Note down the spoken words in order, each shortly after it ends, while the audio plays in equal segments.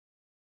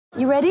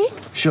You ready?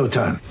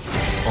 Showtime.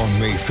 On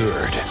May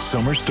 3rd,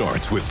 summer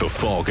starts with The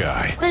Fall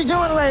Guy. Let's do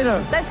it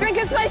later. Let's drink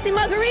a spicy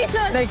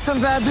margarita. Make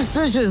some bad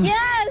decisions.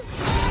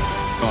 Yes!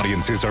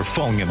 Audiences are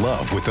falling in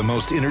love with the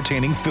most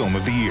entertaining film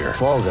of the year.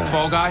 Fall Guy.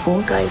 Fall Guy?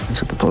 Fall guy.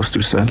 That's what the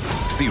poster said.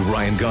 See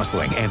Ryan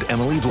Gosling and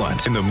Emily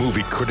Blunt in the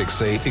movie critics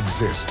say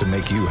exists to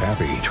make you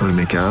happy. Trying to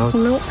make it out?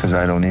 Nope. Because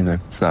I don't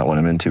either. It's not what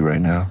I'm into right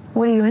now.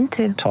 What are you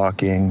into?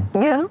 Talking.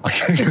 Yeah.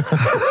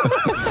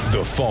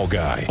 The Fall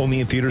Guy.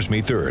 Only in theaters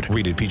May 3rd.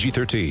 Rated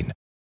PG-13.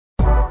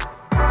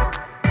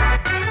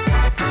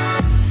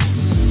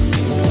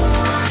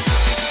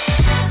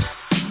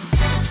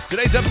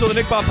 Today's episode of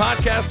the Nick Bob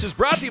Podcast is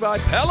brought to you by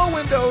Pella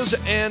Windows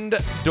and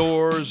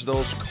Doors.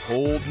 Those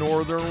cold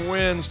northern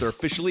winds, they're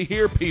officially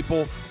here,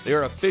 people. They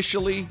are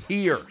officially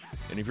here.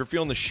 And if you're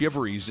feeling the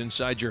shiveries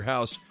inside your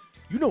house,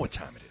 you know what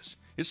time it is.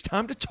 It's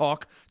time to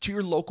talk to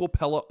your local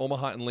Pella,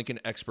 Omaha, and Lincoln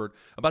expert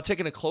about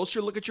taking a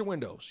closer look at your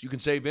windows. You can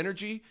save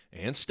energy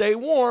and stay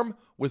warm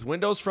with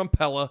windows from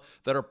Pella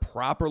that are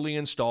properly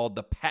installed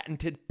the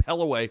patented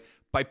Pella way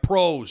by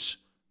pros,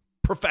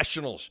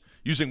 professionals,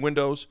 using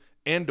windows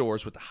and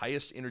doors with the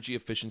highest energy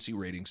efficiency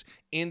ratings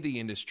in the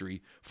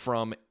industry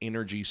from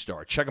Energy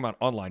Star. Check them out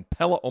online,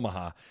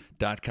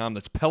 PellaOmaha.com.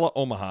 That's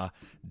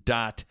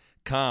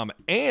PellaOmaha.com.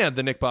 And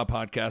the Nick Bob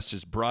Podcast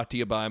is brought to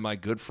you by my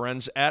good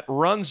friends at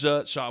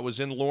Runza. So I was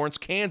in Lawrence,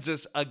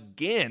 Kansas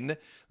again,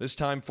 this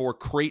time for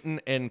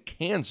Creighton and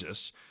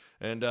Kansas.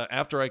 And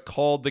after I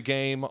called the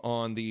game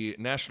on the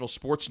National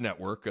Sports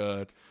Network,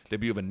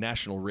 debut of a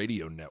national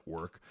radio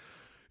network,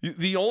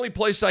 the only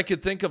place I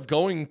could think of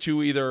going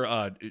to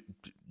either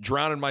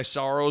drown in my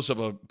sorrows of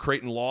a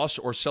Creighton loss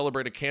or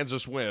celebrate a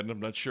Kansas win, I'm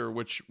not sure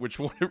which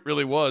one it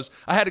really was,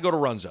 I had to go to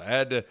Runza. I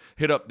had to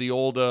hit up the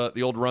old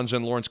Runza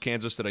in Lawrence,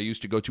 Kansas that I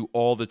used to go to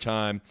all the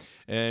time,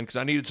 and because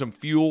I needed some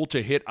fuel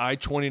to hit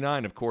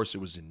I-29. Of course, it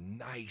was a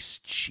nice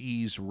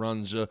cheese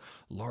Runza,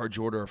 large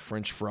order of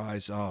French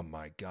fries. Oh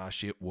my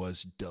gosh, it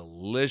was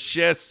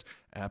delicious.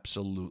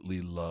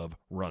 Absolutely love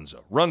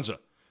Runza. Runza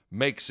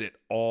makes it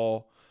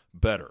all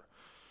better.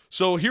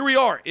 So here we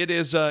are.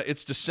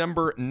 It's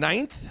December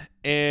 9th,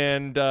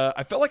 and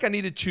I felt like I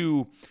needed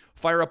to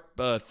fire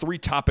up Three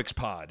Topics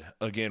pod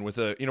again with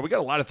we got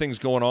a lot of things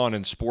going on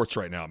in sports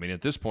right now. I mean,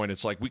 at this point,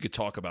 it's like we could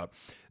talk about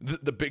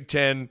the Big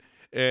Ten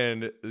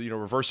and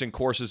reversing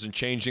courses and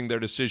changing their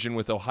decision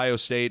with Ohio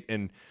State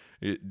and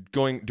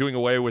doing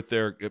away with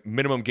their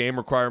minimum game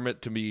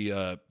requirement to be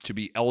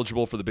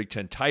eligible for the Big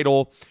Ten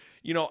title.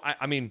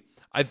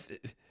 I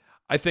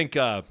think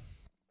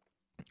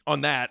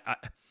on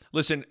that,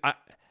 listen.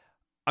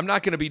 I'm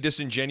not going to be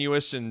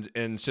disingenuous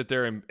and sit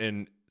there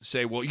and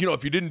say, well,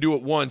 if you didn't do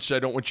it once, I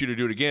don't want you to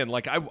do it again.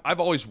 Like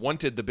I've always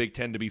wanted the Big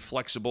Ten to be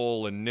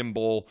flexible and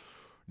nimble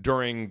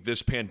during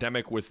this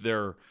pandemic with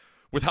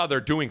how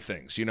they're doing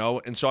things,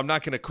 and so I'm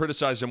not going to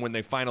criticize them when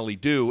they finally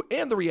do.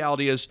 And the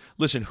reality is,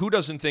 listen, who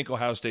doesn't think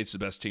Ohio State's the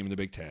best team in the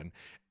Big Ten?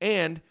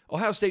 And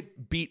Ohio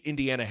State beat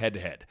Indiana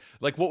head-to-head.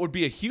 Like, what would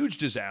be a huge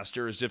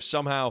disaster is if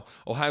somehow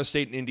Ohio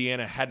State and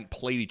Indiana hadn't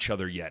played each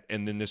other yet,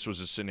 and then this was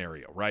a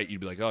scenario, right?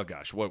 You'd be like, oh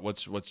gosh, what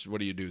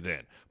do you do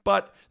then?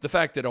 But the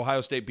fact that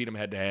Ohio State beat them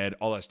head-to-head,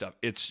 all that stuff,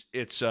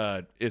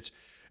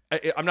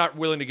 I'm not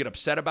willing to get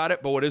upset about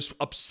it. But what is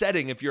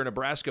upsetting, if you're a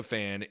Nebraska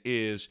fan,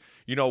 is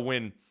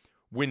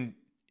when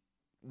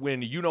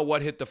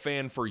what hit the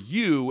fan for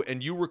you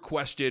and you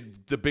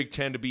requested the Big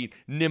Ten to be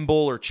nimble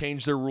or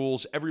change their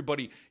rules,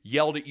 everybody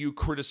yelled at you,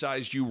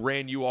 criticized you,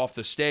 ran you off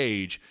the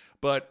stage.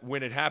 But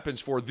when it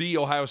happens for the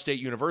Ohio State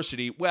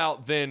University,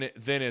 well, then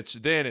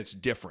it's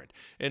different.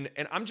 And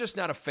I'm just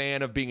not a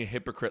fan of being a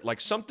hypocrite. Like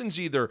if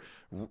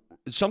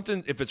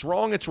it's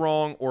wrong, it's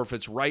wrong, or if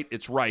it's right,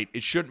 it's right.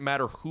 It shouldn't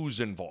matter who's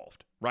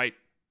involved, right?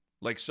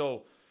 Like,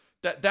 so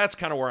that's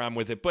kind of where I'm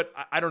with it. But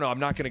I don't know. I'm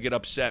not going to get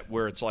upset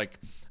where it's like,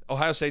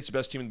 Ohio State's the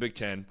best team in the Big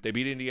Ten. They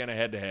beat Indiana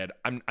head-to-head.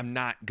 I'm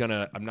not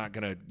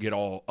gonna get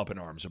all up in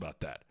arms about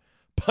that.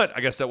 But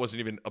I guess that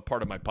wasn't even a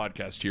part of my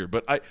podcast here.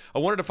 But I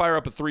wanted to fire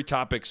up a Three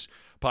Topics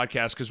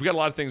podcast because we got a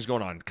lot of things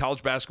going on.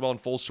 College basketball in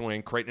full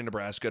swing, Creighton and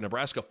Nebraska.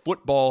 Nebraska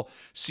football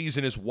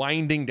season is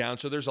winding down,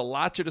 so there's a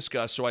lot to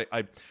discuss. So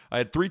I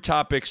had three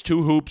topics,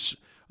 two hoops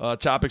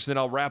topics, and then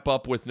I'll wrap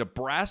up with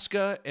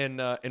Nebraska and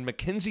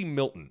Mackenzie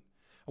Milton.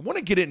 I want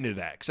to get into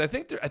that because I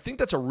think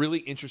that's a really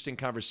interesting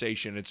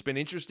conversation. It's been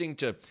interesting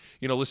to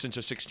listen to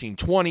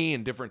 1620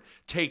 and different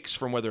takes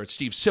from whether it's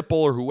Steve Sipple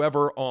or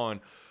whoever on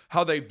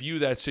how they view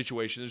that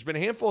situation. There's been a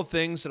handful of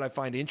things that I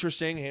find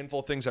interesting, a handful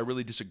of things I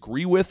really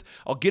disagree with.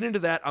 I'll get into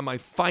that on my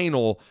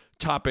final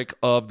topic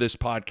of this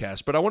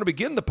podcast. But I want to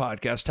begin the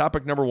podcast.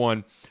 Topic number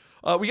one.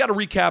 We got to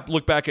recap,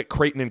 look back at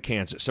Creighton and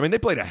Kansas. I mean, they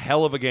played a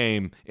hell of a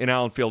game in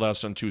Allen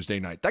Fieldhouse on Tuesday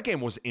night. That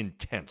game was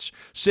intense.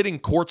 Sitting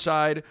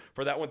courtside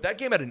for that one, that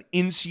game had an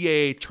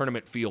NCAA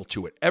tournament feel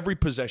to it. Every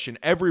possession,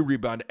 every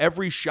rebound,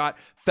 every shot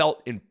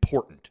felt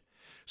important.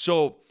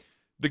 So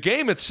the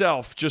game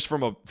itself, just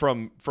from a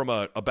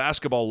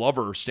basketball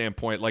lover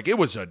standpoint, like it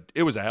was a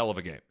hell of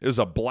a game. It was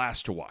a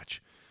blast to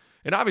watch.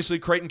 And obviously,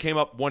 Creighton came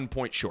up 1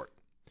 point short.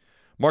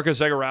 Marcus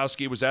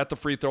Zagorowski was at the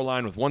free throw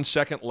line with 1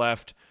 second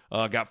left.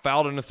 got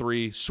fouled in a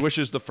 3,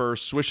 swishes the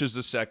first, swishes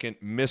the second,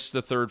 missed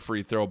the third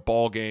free throw,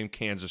 ball game,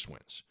 Kansas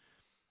wins.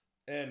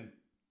 And,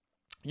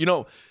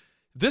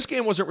 this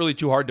game wasn't really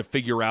too hard to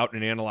figure out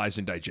and analyze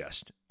and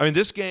digest. I mean,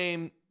 this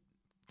game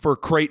for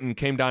Creighton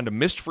came down to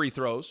missed free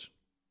throws,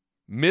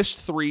 missed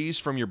threes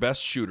from your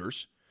best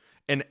shooters,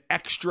 and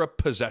extra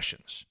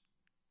possessions.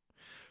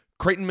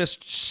 Creighton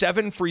missed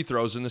 7 free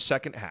throws in the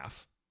second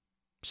half.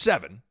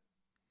 7.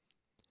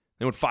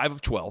 They went 5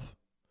 of 12.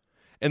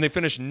 And they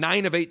finished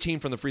 9 of 18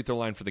 from the free throw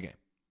line for the game.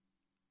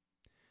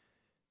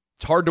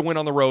 It's hard to win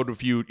on the road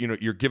if you're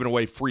giving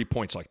away free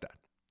points like that.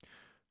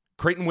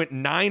 Creighton went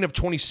 9 of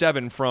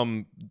 27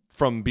 from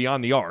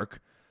beyond the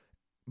arc.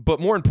 But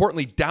more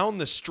importantly, down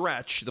the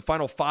stretch, the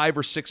final 5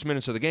 or 6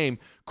 minutes of the game,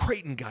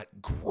 Creighton got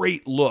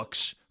great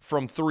looks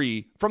from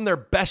 3 from their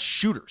best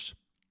shooters.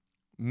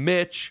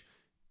 Mitch,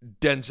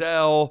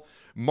 Denzel,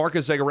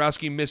 Marcus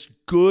Zagorowski missed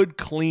good,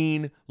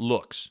 clean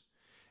looks.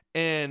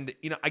 And,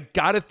 I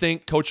got to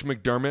think Coach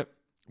McDermott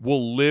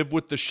will live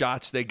with the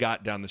shots they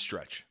got down the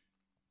stretch.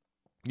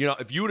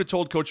 If you would have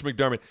told Coach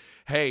McDermott,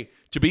 hey,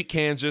 to beat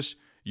Kansas,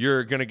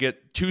 you're going to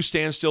get 2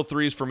 standstill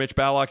threes for Mitch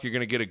Ballock. You're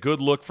going to get a good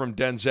look from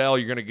Denzel.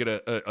 You're going to get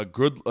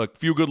a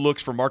few good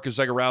looks from Marcus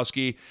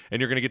Zagorowski, and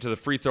you're going to get to the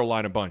free throw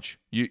line a bunch.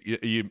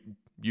 You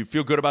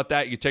feel good about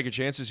that? You take your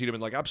chances? He'd have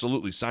been like,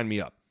 absolutely, sign me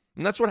up.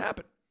 And that's what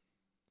happened.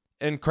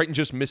 And Creighton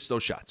just missed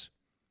those shots.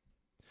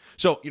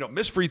 So,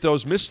 missed free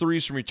throws, missed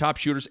threes from your top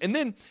shooters, and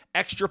then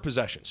extra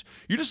possessions.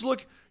 You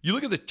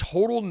look at the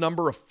total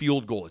number of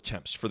field goal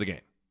attempts for the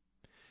game.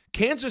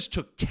 Kansas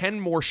took 10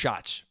 more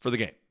shots for the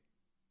game.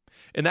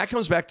 And that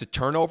comes back to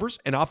turnovers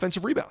and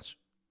offensive rebounds.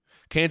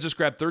 Kansas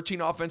grabbed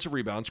 13 offensive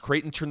rebounds.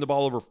 Creighton turned the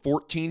ball over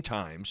 14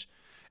 times.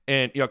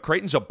 And,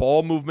 Creighton's a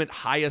ball movement,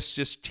 high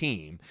assist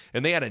team,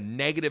 and they had a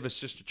negative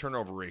assist to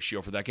turnover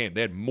ratio for that game.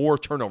 They had more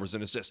turnovers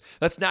than assists.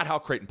 That's not how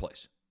Creighton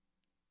plays.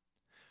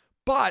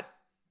 But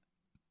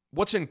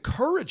what's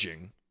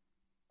encouraging,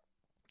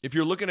 if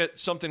you're looking at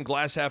something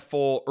glass half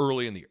full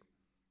early in the year,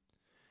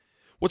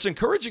 what's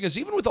encouraging is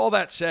even with all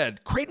that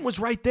said, Creighton was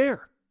right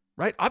there,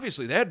 right?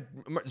 Obviously, they had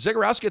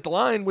Zagorowski at the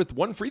line with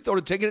 1 free throw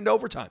to take it into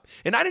overtime.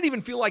 And I didn't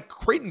even feel like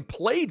Creighton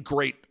played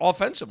great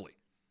offensively.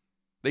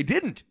 They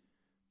didn't.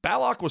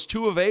 Ballock was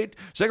 2 of 8.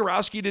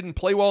 Zagorowski didn't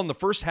play well in the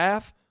first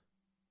half.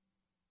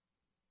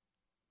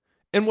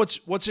 And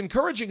what's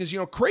encouraging is,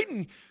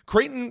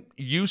 Creighton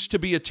used to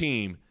be a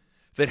team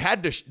that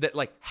had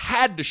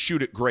to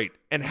shoot it great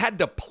and had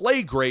to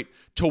play great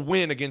to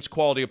win against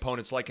quality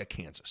opponents like a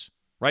Kansas,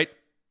 right?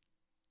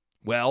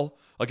 Well,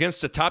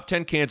 against a top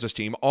 10 Kansas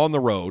team on the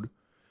road,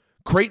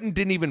 Creighton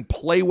didn't even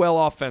play well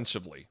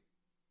offensively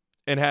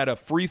and had a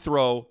free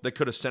throw that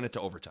could have sent it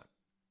to overtime.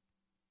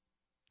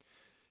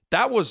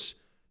 That was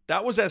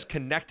as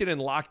connected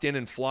and locked in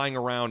and flying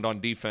around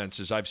on defense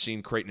as I've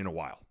seen Creighton in a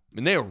while.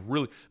 I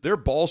mean, their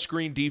ball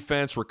screen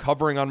defense,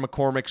 recovering on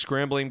McCormick,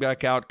 scrambling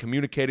back out,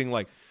 communicating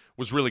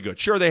was really good.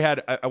 Sure, they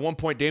had, at one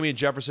point, Damian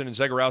Jefferson and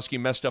Zagorowski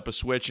messed up a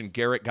switch, and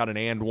Garrett got an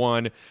and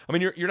one. I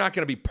mean, you're not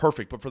going to be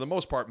perfect, but for the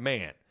most part,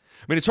 man.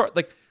 I mean, it's hard.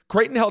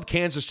 Creighton held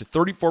Kansas to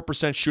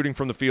 34% shooting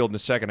from the field in the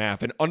second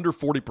half and under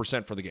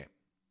 40% for the game.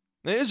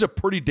 It is a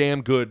pretty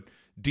damn good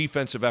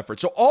defensive effort.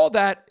 So all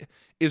that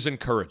is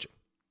encouraging.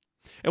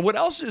 And what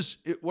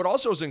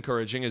also is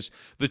encouraging is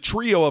the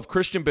trio of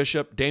Christian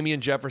Bishop,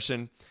 Damian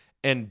Jefferson,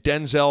 and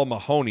Denzel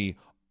Mahoney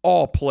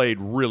all played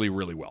really,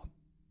 really well.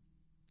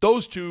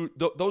 Those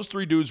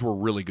 3 dudes were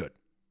really good.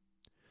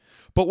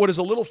 But what is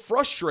a little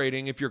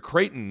frustrating if you're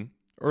Creighton,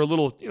 or a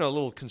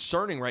little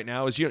concerning right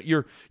now, is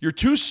your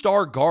 2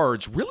 star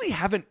guards really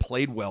haven't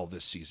played well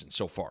this season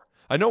so far.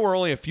 I know we're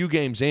only a few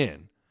games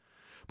in,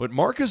 but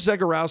Marcus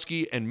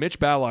Zagorowski and Mitch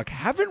Ballock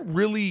haven't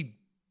really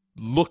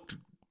looked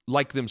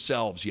like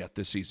themselves yet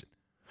this season.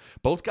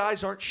 Both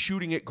guys aren't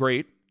shooting it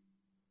great.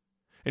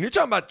 And you're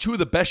talking about 2 of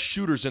the best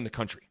shooters in the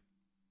country.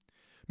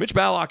 Mitch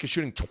Ballock is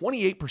shooting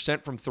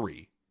 28% from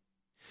 3.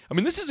 I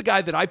mean, this is a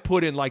guy that I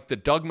put in the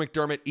Doug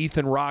McDermott,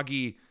 Ethan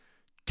Wragge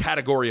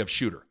category of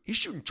shooter. He's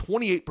shooting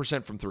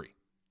 28% from 3.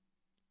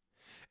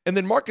 And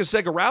then Marcus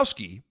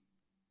Zagorowski,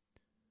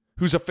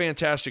 who's a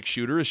fantastic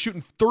shooter, is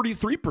shooting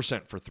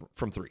 33%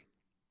 from 3.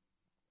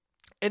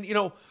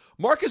 And,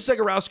 Marcus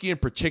Zagorowski in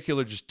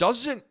particular just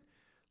doesn't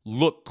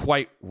look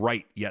quite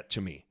right yet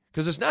to me.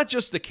 Because it's not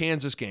just the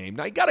Kansas game.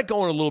 Now, he got it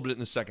going a little bit in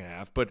the second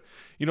half, but,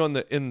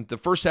 in the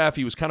first half,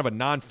 he was kind of a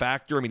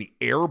non-factor. I mean, he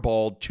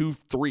airballed 2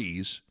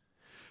 threes.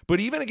 But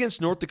even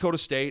against North Dakota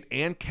State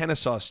and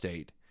Kennesaw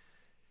State,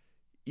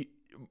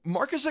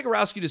 Marcus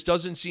Zagorowski just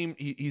doesn't seem,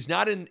 he's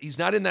not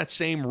in that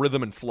same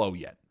rhythm and flow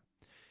yet.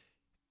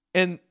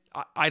 And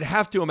I'd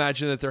have to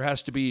imagine that there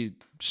has to be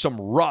some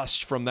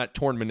rust from that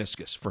torn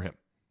meniscus for him.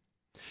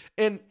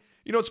 And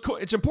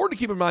it's important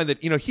to keep in mind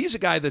that, he's a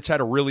guy that's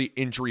had a really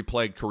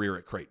injury-plagued career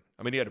at Creighton.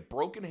 I mean, he had a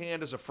broken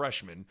hand as a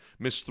freshman,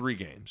 missed 3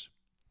 games.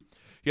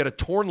 He had a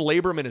torn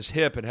labrum in his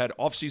hip and had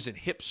off-season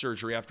hip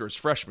surgery after his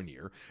freshman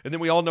year. And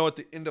then we all know at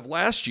the end of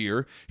last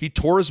year, he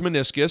tore his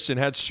meniscus and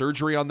had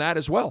surgery on that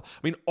as well.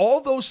 I mean, all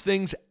those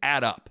things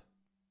add up.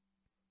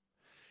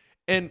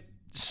 And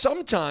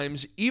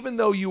sometimes, even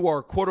though you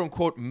are quote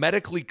unquote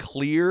medically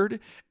cleared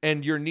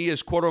and your knee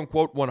is quote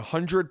unquote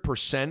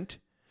 100%,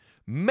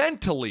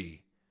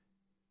 mentally,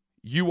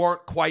 you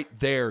aren't quite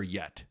there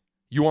yet.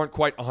 You aren't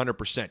quite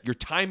 100%. Your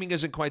timing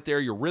isn't quite there.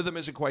 Your rhythm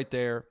isn't quite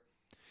there.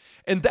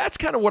 And that's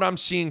kind of what I'm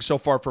seeing so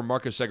far from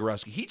Marcus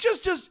Zegarowski. He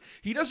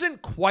he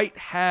doesn't quite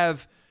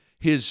have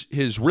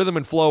his rhythm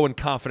and flow and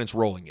confidence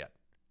rolling yet.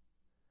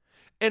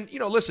 And,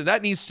 listen,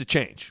 that needs to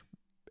change.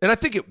 And I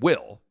think it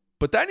will,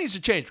 but that needs to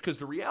change because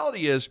the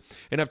reality is,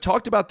 and I've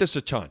talked about this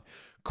a ton,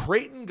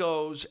 Creighton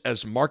goes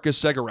as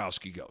Marcus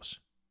Zegarowski goes.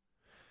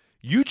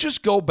 You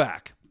just go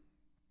back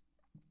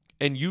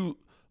and you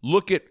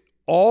look at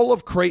all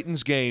of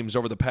Creighton's games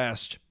over the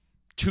past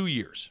 2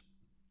 years.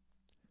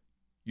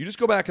 You just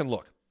go back and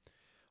look.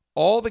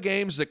 All the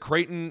games that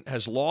Creighton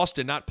has lost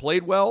and not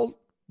played well,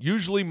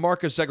 usually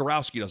Marcus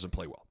Zegarowski doesn't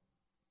play well.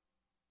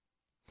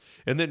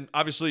 And then,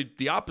 obviously,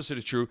 the opposite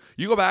is true.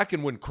 You go back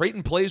and when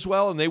Creighton plays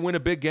well and they win a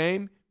big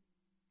game,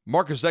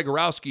 Marcus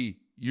Zegarowski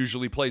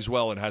usually plays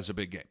well and has a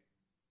big game.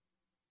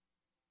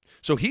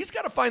 So he's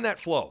got to find that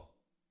flow.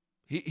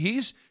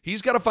 He's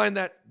got to find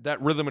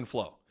that rhythm and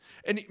flow.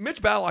 And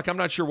Mitch Ballock, I'm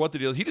not sure what the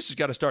deal is. He just has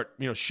got to start,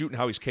 shooting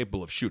how he's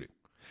capable of shooting.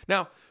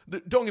 Now,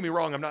 don't get me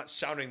wrong. I'm not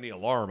sounding the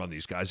alarm on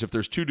these guys. If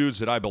there's two dudes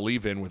that I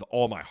believe in with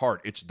all my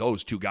heart, it's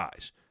those two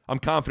guys. I'm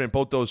confident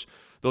both those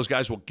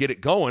guys will get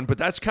it going, but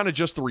that's kind of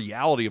just the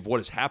reality of what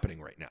is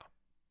happening right now.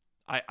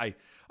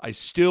 I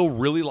still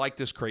really like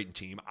this Creighton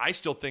team. I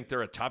still think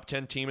they're a top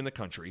 10 team in the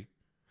country,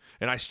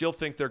 and I still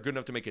think they're good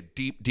enough to make a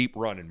deep, deep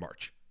run in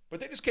March. But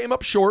they just came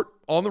up short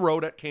on the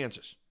road at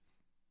Kansas.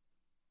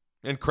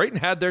 And Creighton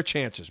had their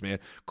chances, man.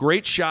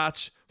 Great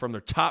shots from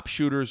their top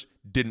shooters,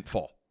 didn't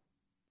fall.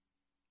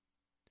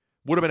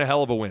 Would have been a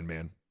hell of a win,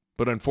 man.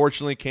 But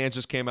unfortunately,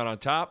 Kansas came out on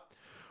top,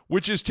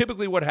 which is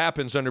typically what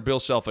happens under Bill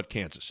Self at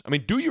Kansas. I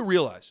mean, do you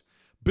realize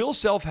Bill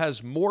Self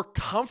has more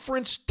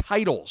conference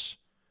titles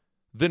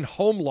than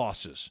home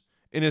losses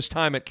in his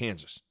time at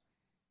Kansas?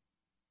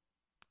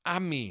 I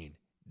mean,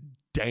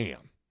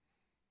 damn.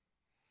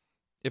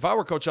 If I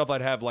were Coach Self,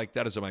 I'd have like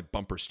that as my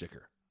bumper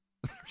sticker.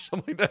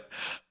 Something like that.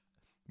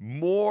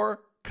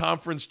 More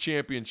conference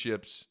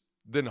championships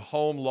than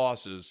home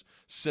losses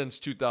since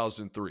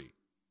 2003.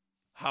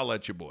 Holla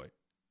at your boy.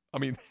 I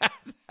mean,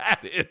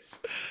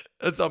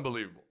 that's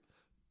unbelievable.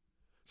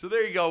 So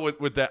there you go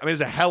with that. I mean,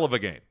 it's a hell of a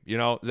game,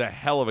 It's a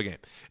hell of a game.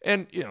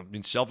 And,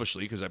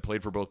 selfishly, because I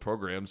played for both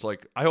programs,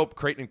 I hope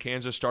Creighton and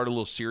Kansas start a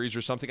little series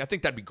or something. I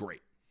think that'd be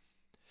great.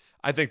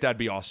 I think that'd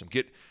be awesome.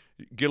 Get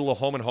a little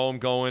home and home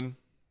going.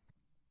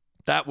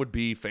 That would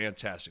be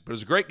fantastic. But it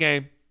was a great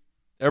game.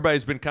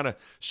 Everybody's been kind of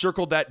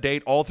circled that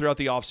date all throughout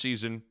the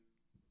offseason.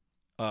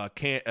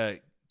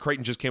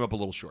 Creighton just came up a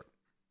little short.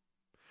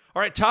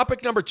 All right,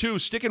 topic number 2,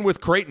 sticking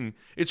with Creighton.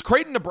 It's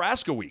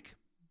Creighton-Nebraska week.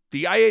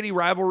 The I-80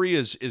 rivalry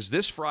is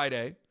this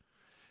Friday,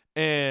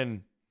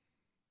 and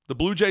the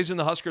Blue Jays and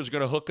the Huskers are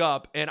going to hook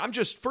up. And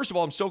first of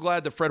all, I'm so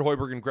glad that Fred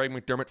Hoiberg and Greg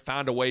McDermott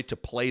found a way to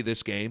play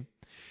this game.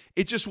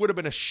 It just would have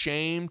been a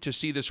shame to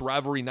see this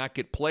rivalry not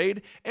get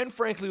played, and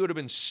frankly, it would have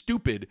been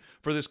stupid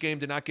for this game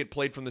to not get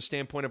played from the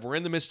standpoint of we're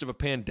in the midst of a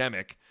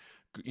pandemic.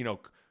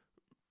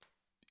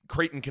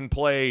 Creighton can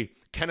play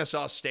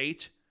Kennesaw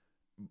State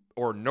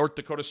or North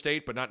Dakota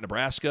State, but not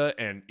Nebraska,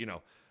 and,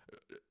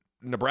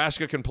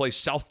 Nebraska can play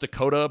South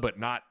Dakota, but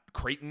not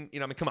Creighton.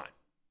 Come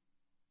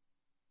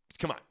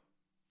on.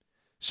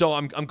 So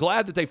I'm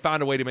glad that they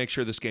found a way to make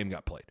sure this game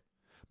got played.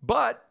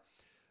 But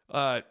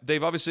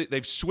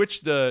they've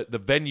switched the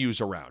venues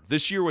around.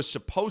 This year was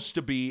supposed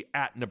to be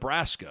at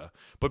Nebraska,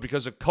 but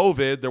because of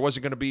COVID, there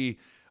wasn't going to be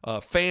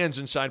fans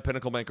inside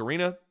Pinnacle Bank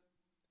Arena.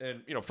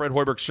 And, Fred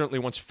Hoiberg certainly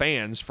wants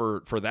fans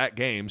for that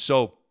game.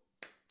 So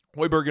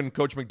Hoiberg and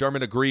Coach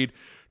McDermott agreed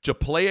to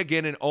play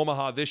again in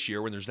Omaha this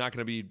year when there's not going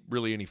to be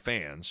really any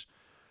fans.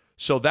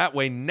 So that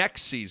way,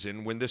 next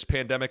season, when this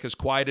pandemic has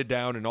quieted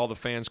down and all the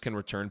fans can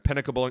return,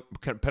 Pinnacle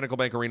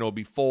Bank Arena will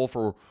be full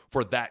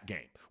for that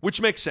game, which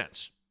makes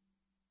sense.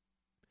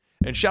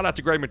 And shout out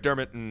to Greg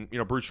McDermott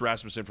and Bruce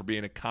Rasmussen for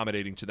being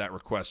accommodating to that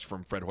request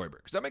from Fred Hoiberg,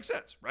 because that makes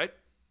sense, right?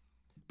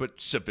 But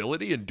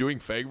civility and doing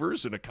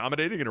favors and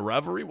accommodating in a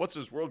rivalry, what's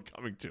this world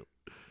coming to?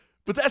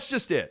 But that's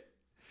just it.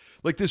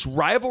 This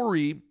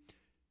rivalry,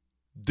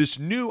 this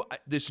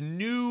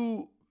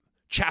new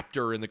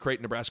chapter in the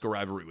Creighton-Nebraska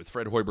rivalry with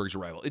Fred Hoiberg's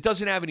arrival, it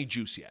doesn't have any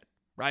juice yet,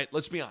 right?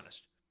 Let's be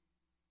honest.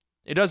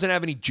 It doesn't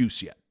have any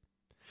juice yet.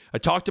 I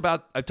talked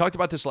about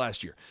this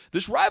last year.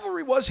 This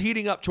rivalry was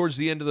heating up towards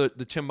the end of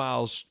the Tim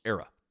Miles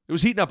era. It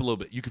was heating up a little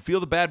bit. You could feel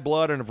the bad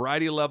blood on a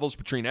variety of levels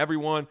between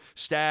everyone,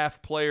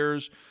 staff,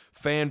 players,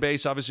 fan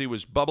base. Obviously,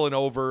 was bubbling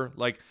over.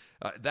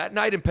 That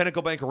night in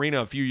Pinnacle Bank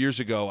Arena a few years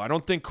ago, I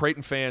don't think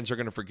Creighton fans are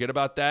going to forget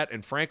about that,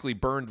 and frankly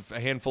burned a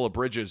handful of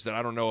bridges that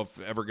I don't know if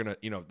ever going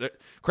to,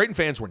 Creighton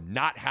fans were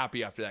not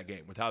happy after that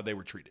game with how they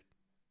were treated.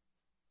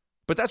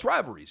 But that's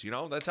rivalries,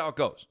 that's how it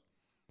goes.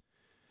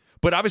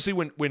 But obviously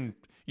when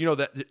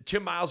that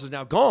Tim Miles is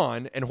now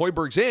gone and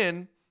Hoiberg's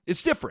in,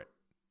 it's different.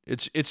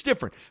 It's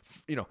different.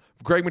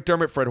 Greg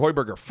McDermott, Fred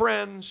Hoiberg are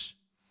friends,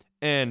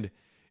 and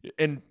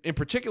And in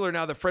particular,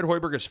 now that Fred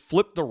Hoiberg has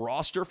flipped the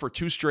roster for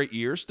 2 straight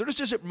years, there just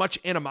isn't much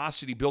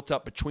animosity built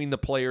up between the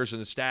players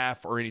and the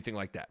staff or anything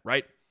like that,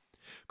 right?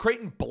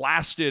 Creighton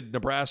blasted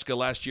Nebraska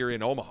last year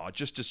in Omaha,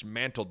 just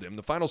dismantled them.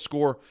 The final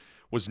score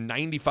was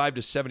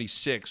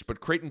 95-76, but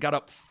Creighton got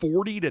up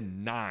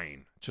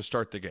 40-9 to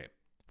start the game.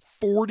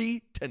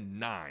 40-9.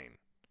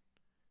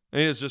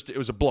 And it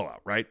was a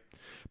blowout, right?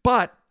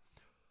 But,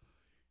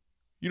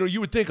 you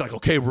would think like,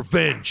 okay,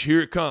 revenge,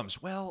 here it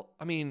comes. Well,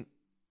 I mean,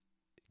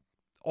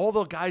 all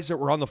the guys that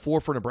were on the floor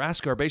for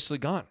Nebraska are basically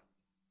gone.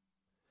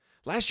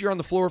 Last year on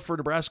the floor for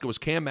Nebraska was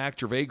Cam Mack,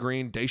 Gervais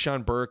Green,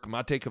 Deshaun Burke,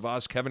 Mate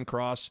Kavas, Kevin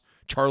Cross,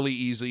 Charlie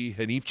Easley,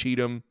 Hanif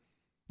Cheatham.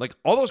 Like,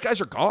 all those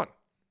guys are gone.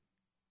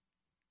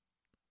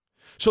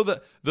 So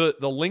the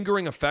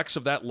lingering effects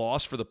of that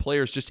loss for the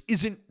players just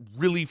isn't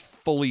really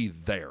fully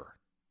there.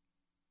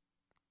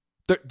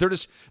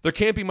 There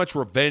can't be much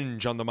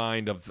revenge on the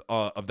mind of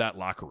that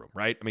locker room,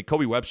 right? I mean,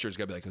 Kobe Webster's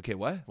got to be like, okay,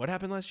 what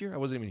happened last year? I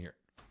wasn't even here,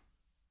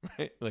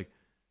 right? Like,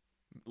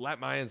 Lat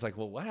Mayan's like,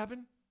 well, what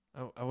happened?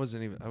 I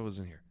wasn't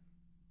here.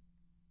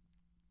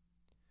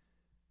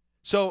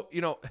 So,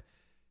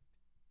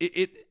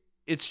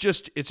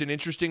 it's an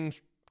interesting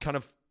kind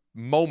of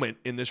moment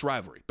in this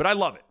rivalry, but I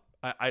love it.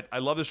 I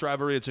love this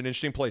rivalry. It's an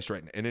interesting place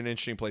right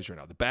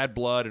now. The bad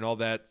blood and all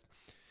that,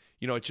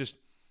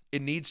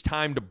 it needs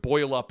time to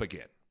boil up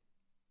again,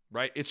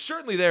 right? It's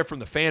certainly there from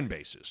the fan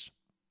bases,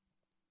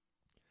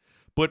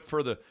 but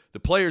for the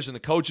players and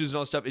the coaches and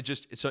all that stuff,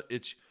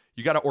 it's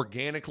you got to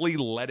organically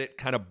let it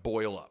kind of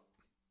boil up.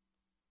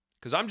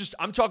 Because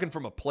I'm talking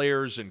from a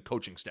players and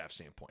coaching staff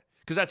standpoint,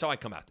 because that's how I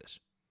come at this.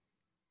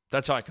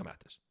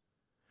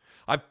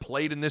 I've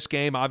played in this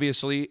game,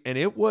 obviously, and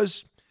it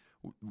was,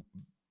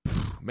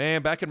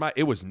 man,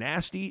 it was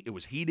nasty, it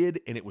was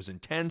heated, and it was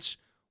intense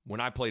when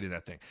I played in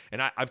that thing.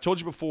 And I've told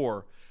you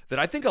before that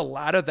I think a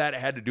lot of that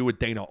had to do with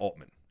Dana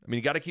Altman. I mean,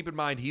 you got to keep in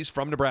mind, he's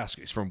from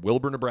Nebraska. He's from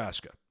Wilbur,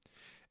 Nebraska.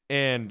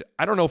 And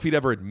I don't know if he'd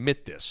ever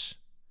admit this.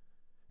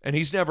 And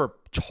he's never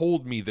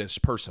told me this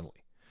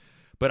personally.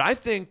 But I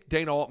think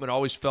Dana Altman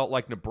always felt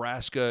like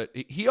Nebraska,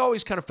 he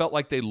always kind of felt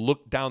like they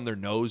looked down their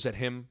nose at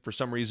him for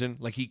some reason.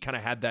 Like he kind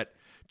of had that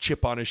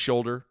chip on his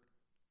shoulder.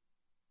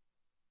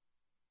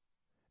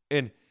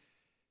 And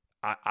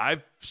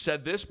I've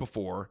said this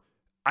before.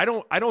 I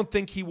don't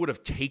think he would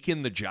have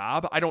taken the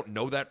job. I don't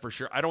know that for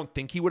sure. I don't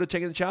think he would have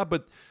taken the job.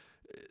 But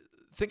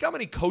think how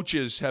many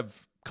coaches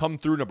have come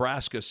through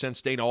Nebraska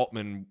since Dana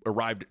Altman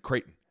arrived at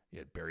Creighton. You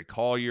had Barry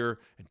Collier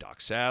and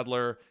Doc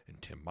Sadler and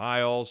Tim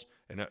Miles.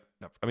 And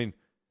I mean,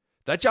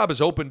 that job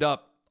has opened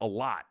up a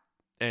lot,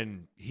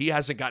 and he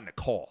hasn't gotten a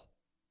call.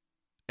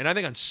 And I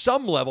think on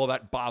some level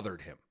that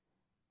bothered him,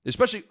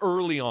 especially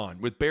early on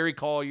with Barry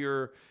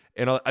Collier,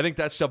 and I think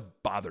that stuff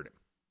bothered him.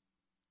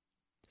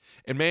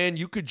 And, man,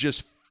 you could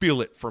just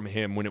feel it from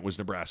him when it was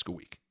Nebraska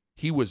week.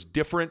 He was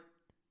different.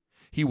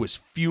 He was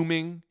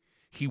fuming.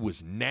 He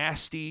was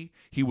nasty.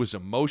 He was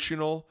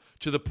emotional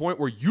to the point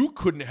where you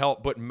couldn't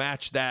help but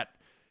match that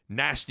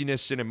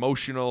nastiness and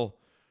emotional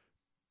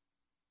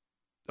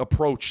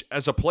approach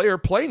as a player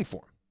playing for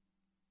him.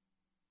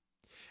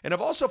 And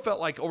I've also felt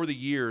like over the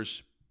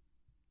years,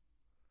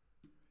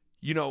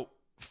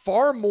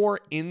 far more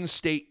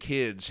in-state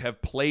kids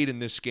have played in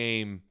this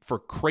game for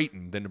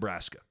Creighton than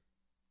Nebraska.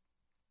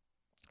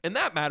 And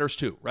that matters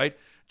too, right?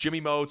 Jimmy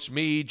Moats,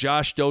 me,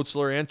 Josh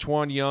Dotzler,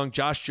 Antoine Young,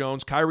 Josh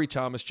Jones, Kyrie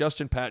Thomas,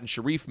 Justin Patton,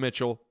 Sharif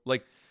Mitchell.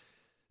 Like,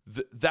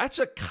 that's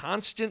a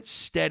constant,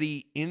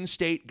 steady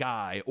in-state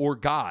guy or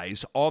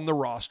guys on the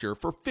roster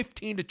for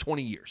 15 to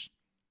 20 years.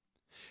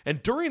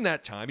 And during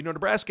that time,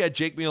 Nebraska had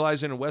Jake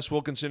Mealeisen and Wes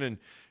Wilkinson and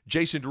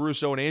Jason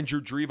DeRusso and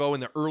Andrew Drevo in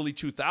the early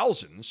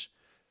 2000s.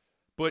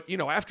 But,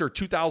 after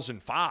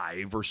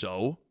 2005 or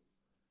so,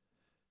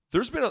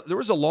 there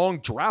was a long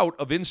drought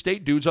of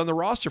in-state dudes on the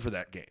roster for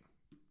that game.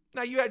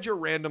 Now, you had your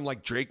random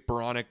like Drake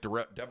Beranek,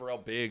 Deverell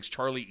Biggs,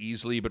 Charlie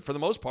Easley, but for the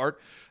most part,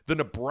 the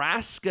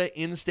Nebraska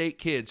in-state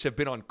kids have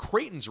been on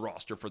Creighton's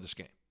roster for this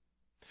game.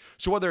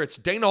 So whether it's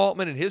Dana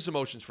Altman and his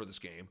emotions for this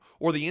game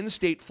or the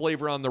in-state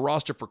flavor on the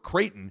roster for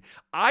Creighton,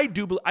 I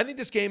think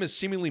this game has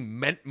seemingly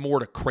meant more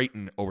to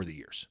Creighton over the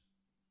years.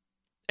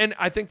 And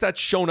I think that's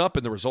shown up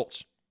in the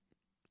results.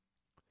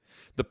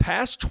 The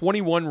past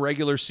 21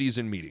 regular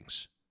season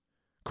meetings,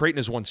 Creighton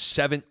has won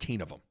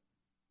 17 of them.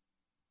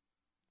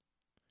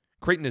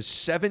 Creighton is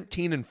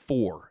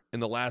 17-4 in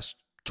the last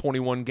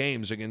 21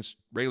 games against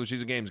regular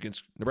season games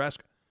against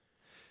Nebraska.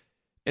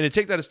 And to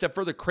take that a step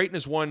further, Creighton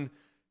has won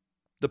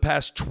the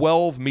past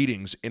 12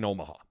 meetings in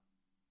Omaha.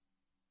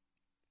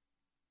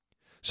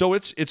 So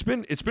it's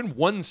been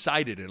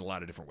one-sided in a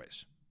lot of different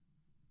ways.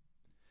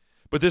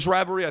 But this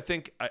rivalry, I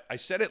think, I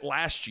said it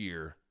last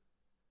year,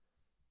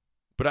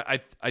 but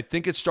I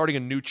think it's starting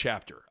a new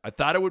chapter. I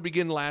thought it would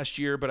begin last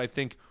year, but I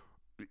think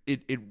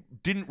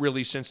it didn't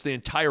really, since the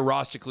entire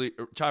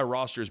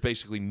roster is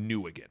basically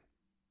new again.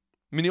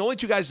 I mean, the only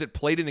two guys that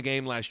played in the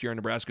game last year on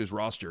Nebraska's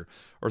roster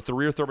are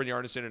Tharir Thurman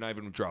Yarnison and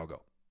Ivan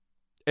Drago.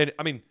 And,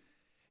 I mean,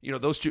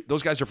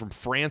 those guys are from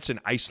France and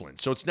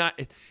Iceland. So it's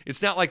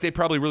not like they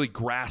probably really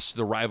grasp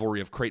the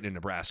rivalry of Creighton and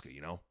Nebraska,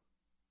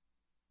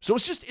 So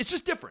it's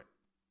just different.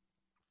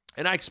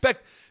 And I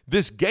expect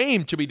this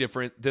game to be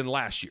different than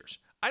last year's.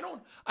 I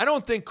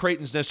don't think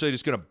Creighton's necessarily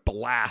just going to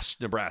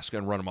blast Nebraska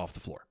and run them off the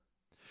floor.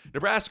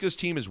 Nebraska's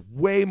team is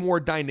way more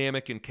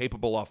dynamic and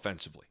capable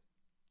offensively.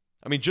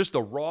 I mean, just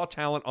the raw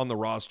talent on the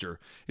roster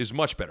is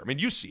much better. I mean,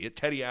 you see it.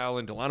 Teddy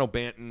Allen, Delano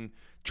Banton,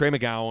 Trey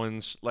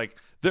McGowens. Like,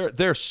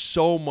 they're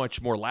so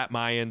much more Lat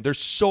Mayan. They're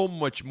so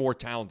much more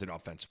talented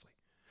offensively.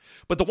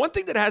 But the one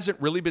thing that hasn't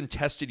really been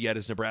tested yet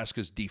is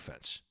Nebraska's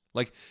defense.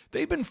 Like,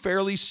 they've been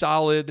fairly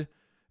solid,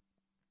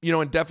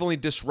 and definitely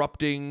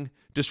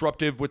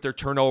disruptive with their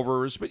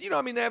turnovers. But,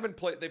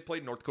 they've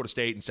played North Dakota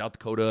State and South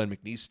Dakota and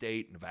McNeese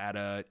State,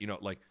 Nevada,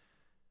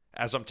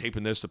 as I'm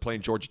taping this, they're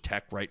playing Georgia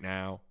Tech right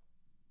now.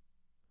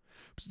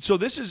 So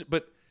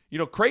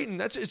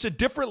Creighton, it's a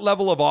different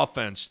level of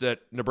offense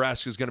that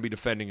Nebraska is going to be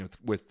defending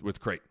with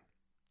Creighton.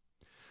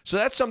 So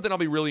that's something I'll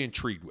be really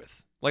intrigued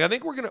with. Like, I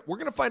think we're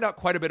gonna find out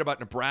quite a bit about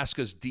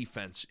Nebraska's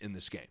defense in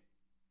this game.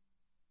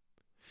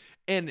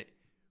 And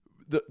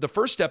the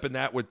first step in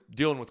that with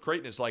dealing with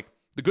Creighton is, like,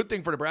 the good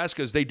thing for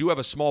Nebraska is they do have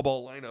a small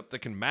ball lineup that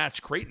can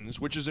match Creighton's,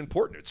 which is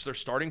important. It's their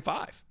starting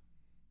five.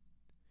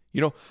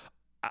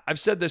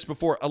 I've said this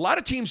before. A lot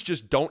of teams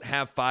just don't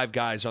have 5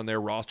 guys on their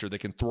roster that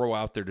can throw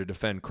out there to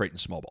defend Creighton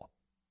small ball.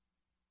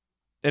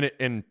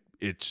 And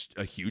it's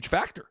a huge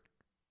factor.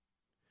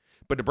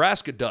 But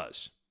Nebraska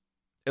does,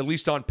 at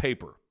least on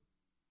paper.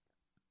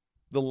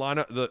 The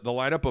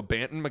lineup of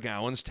Banton,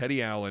 McGowens,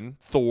 Teddy Allen,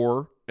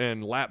 Thor,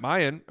 and Lat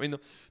Mayan,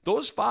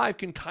 those 5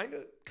 can kind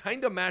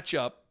of match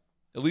up,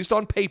 at least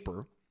on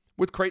paper,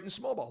 with Creighton's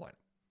small ball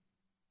lineup.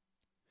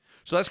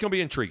 So that's going to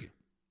be intriguing.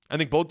 I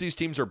think both these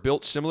teams are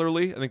built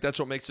similarly. I think that's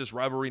what makes this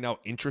rivalry now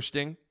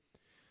interesting,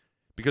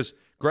 because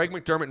Greg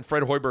McDermott and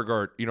Fred Hoiberg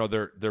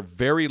are, they're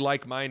very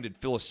like-minded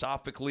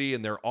philosophically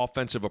in their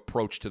offensive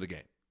approach to the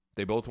game.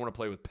 They both want to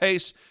play with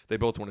pace. They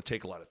both want to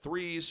take a lot of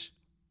threes.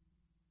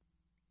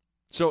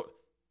 So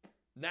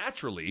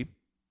naturally,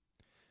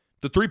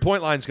 the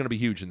three-point line is going to be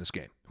huge in this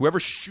game.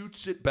 Whoever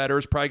shoots it better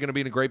is probably going to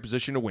be in a great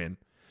position to win.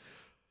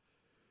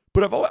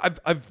 But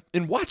I've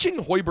in watching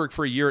Hoiberg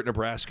for a year at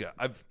Nebraska,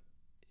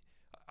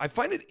 I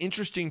find it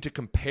interesting to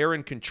compare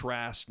and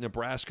contrast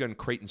Nebraska and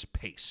Creighton's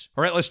pace.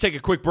 All right, let's take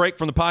a quick break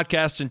from the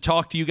podcast and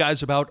talk to you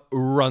guys about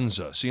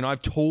Runza. So,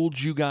 I've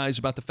told you guys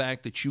about the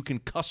fact that you can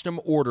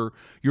custom order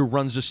your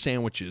Runza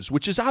sandwiches,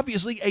 which is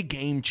obviously a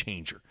game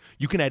changer.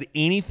 You can add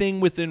anything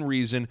within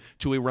reason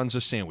to a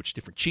Runza sandwich.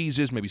 Different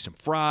cheeses, maybe some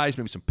fries,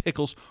 maybe some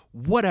pickles,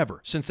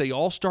 whatever. Since they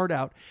all start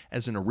out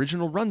as an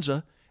original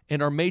Runza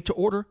and are made to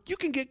order, you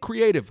can get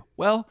creative.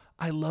 Well,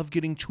 I love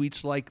getting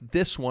tweets like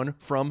this one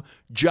from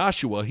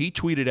Joshua. He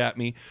tweeted at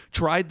me,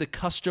 tried the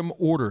custom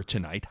order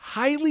tonight.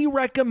 Highly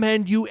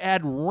recommend you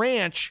add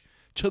ranch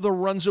to the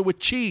Runza with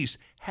cheese.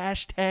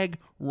 Hashtag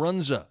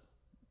Runza.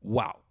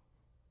 Wow.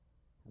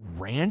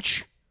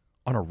 Ranch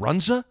on a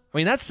Runza?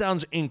 That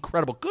sounds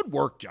incredible. Good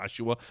work,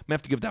 Joshua. I'm going to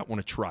have to give that one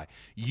a try.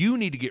 You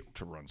need to get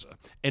to Runza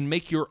and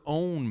make your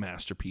own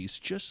masterpiece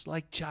just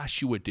like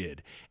Joshua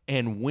did.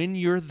 And when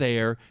you're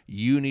there,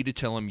 you need to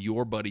tell him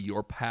your buddy,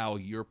 your pal,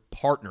 your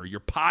partner, your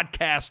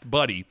podcast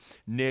buddy,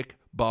 Nick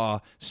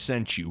Baugh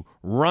sent you.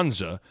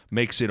 Runza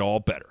makes it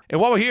all better.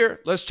 And while we're here,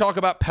 let's talk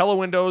about Pella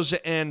Windows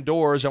and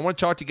Doors. I want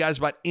to talk to you guys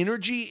about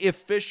energy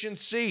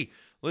efficiency.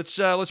 Let's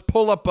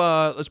pull up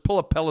Pella's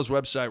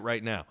website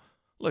right now.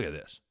 Look at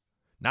this.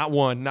 Not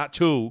 1, not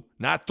 2,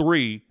 not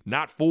 3,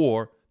 not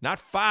 4, not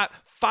 5.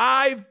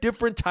 5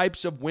 different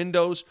types of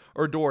windows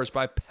or doors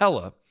by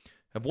Pella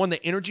have won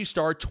the Energy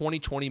Star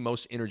 2020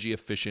 Most Energy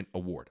Efficient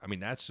Award.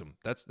 That's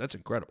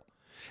incredible.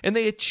 And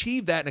they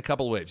achieve that in a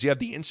couple of ways. You have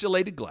the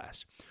insulated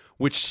glass,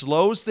 which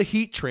slows the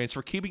heat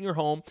transfer, keeping your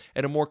home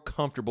at a more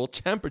comfortable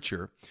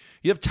temperature.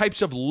 You have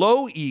types of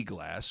low E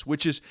glass,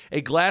 which is a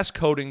glass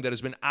coating that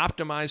has been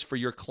optimized for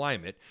your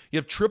climate. You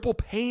have triple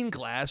pane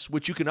glass,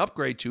 which you can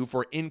upgrade to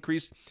for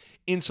increased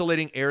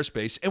insulating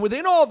airspace. And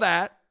within all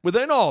that,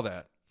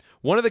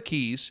 one of the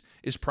keys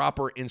is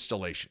proper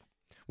installation,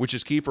 which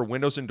is key for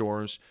windows and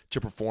doors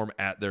to perform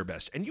at their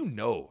best. And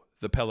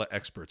the Pella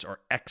experts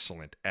are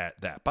excellent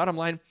at that. Bottom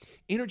line,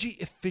 energy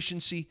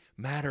efficiency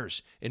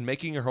matters in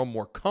making your home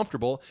more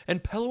comfortable,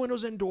 and Pella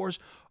windows and doors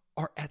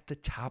are at the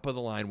top of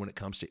the line when it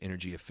comes to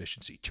energy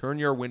efficiency. Turn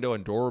your window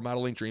and door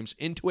remodeling dreams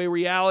into a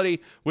reality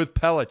with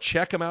Pella.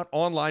 Check them out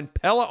online,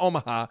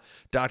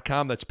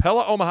 PellaOmaha.com. That's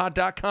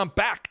PellaOmaha.com.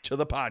 Back to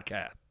the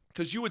podcast.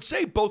 Because you would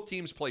say both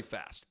teams play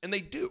fast, and they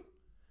do.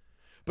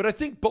 But I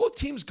think both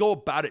teams go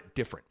about it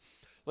different.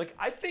 Like,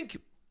 I think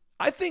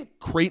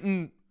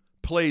Creighton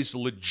plays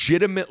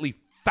legitimately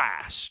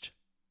fast.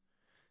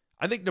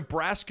 I think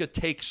Nebraska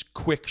takes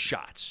quick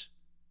shots.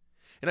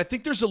 And I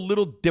think there's a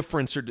little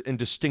difference and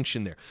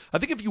distinction there. I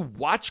think if you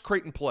watch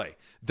Creighton play,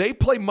 they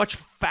play much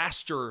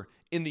faster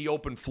in the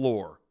open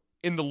floor,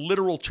 in the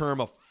literal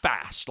term of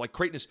fast. Like,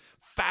 Creighton is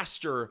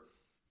faster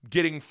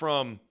getting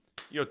from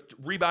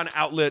rebound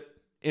outlet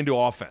into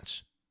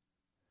offense.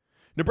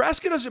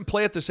 Nebraska doesn't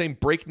play at the same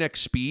breakneck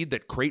speed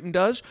that Creighton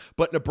does,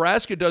 but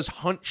Nebraska does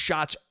hunt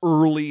shots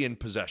early in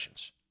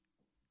possessions.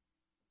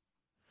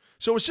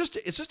 So it's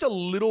just a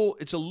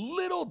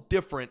little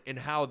different in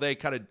how they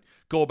kind of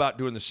go about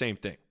doing the same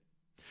thing.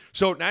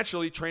 So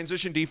naturally,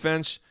 transition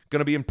defense going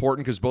to be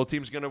important because both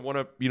teams going to want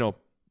to,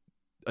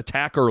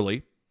 attack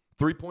early.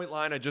 3-point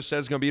line, I just said,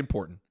 is going to be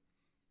important.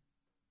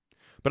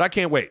 But I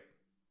can't wait.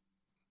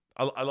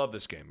 I love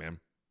this game, man.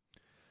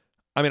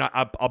 I mean,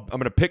 I'm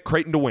going to pick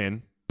Creighton to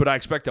win, but I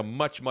expect a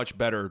much, much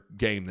better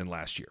game than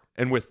last year.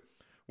 And with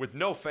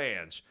no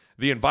fans,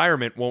 the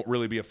environment won't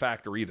really be a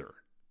factor either,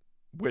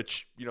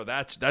 which,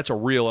 that's a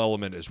real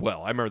element as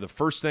well. I remember the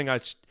first thing I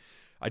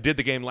did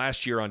the game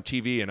last year on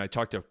TV, and I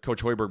talked to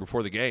Coach Hoiberg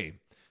before the game.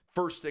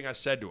 First thing I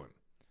said to him,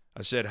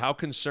 I said, how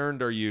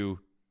concerned are you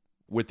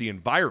with the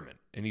environment?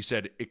 And he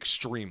said,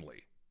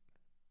 extremely.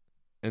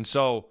 And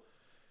so,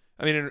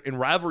 I mean, in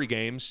rivalry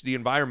games, the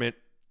environment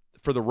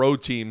for the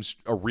road teams,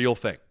 a real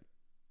thing.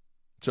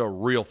 It's a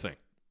real thing.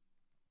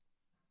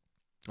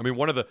 I mean,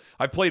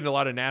 I've played in a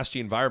lot of nasty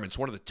environments.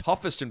 One of the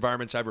toughest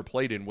environments I ever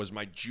played in was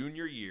my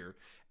junior year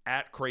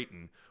at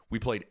Creighton. We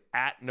played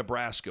at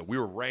Nebraska. We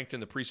were ranked in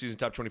the preseason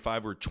top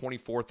 25. We were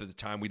 24th at the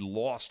time. We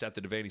lost at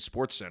the Devaney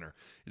Sports Center.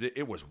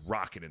 It was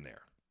rocking in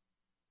there.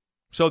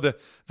 So the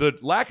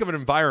lack of an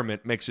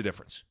environment makes a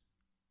difference.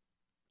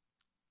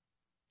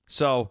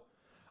 So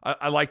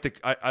I like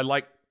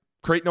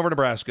Creighton over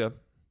Nebraska.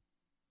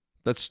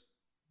 That's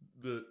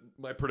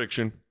my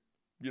prediction.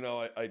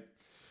 I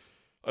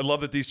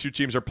love that these two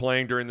teams are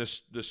playing during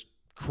this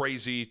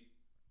crazy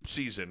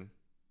season.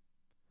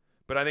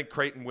 But I think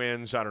Creighton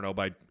wins, I don't know,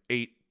 by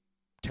 8,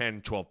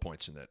 10, 12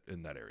 points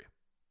in that area.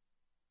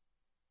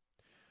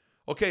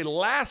 Okay,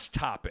 last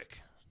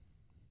topic.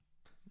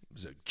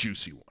 This is a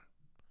juicy one.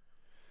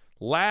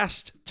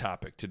 Last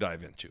topic to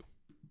dive into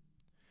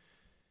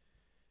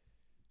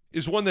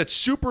is one that's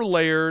super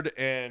layered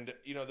and,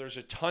 there's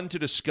a ton to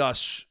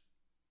discuss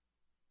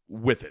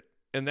with it.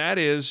 And that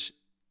is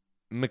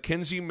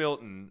McKenzie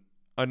Milton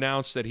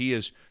announced that he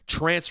is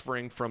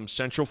transferring from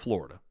Central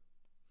Florida.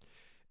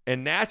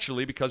 And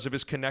naturally, because of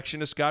his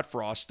connection to Scott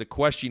Frost, the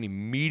question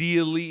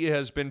immediately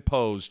has been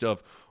posed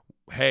of,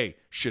 hey,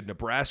 should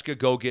Nebraska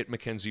go get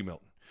McKenzie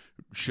Milton?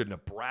 Should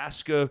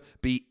Nebraska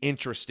be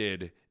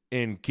interested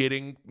in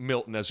getting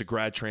Milton as a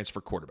grad transfer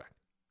quarterback?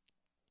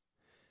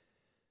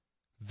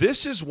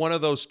 This is one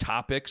of those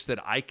topics that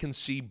I can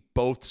see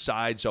both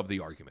sides of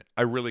the argument.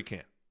 I really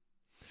can.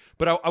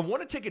 But I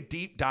want to take a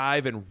deep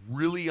dive and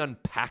really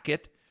unpack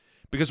it,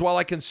 because while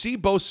I can see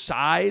both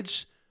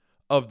sides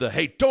of the,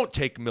 hey, don't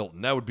take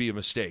Milton, that would be a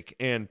mistake,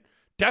 and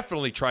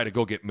definitely try to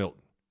go get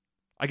Milton,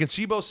 I can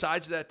see both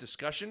sides of that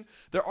discussion.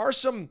 There are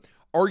some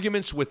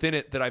arguments within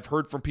it that I've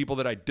heard from people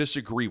that I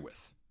disagree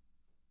with.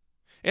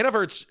 And I've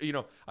heard,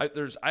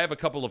 I have a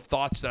couple of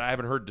thoughts that I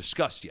haven't heard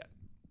discussed yet.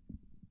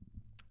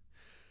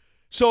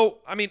 So,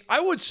 I mean, I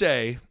would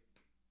say,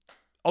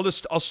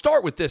 I'll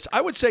start with this.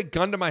 I would say,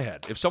 gun to my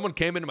head, if someone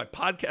came into my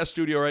podcast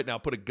studio right now,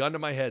 put a gun to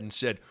my head and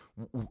said,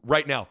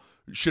 right now,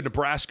 should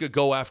Nebraska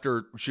go get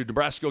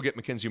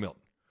McKenzie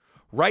Milton?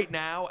 Right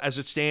now, as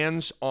it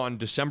stands on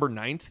December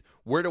 9th,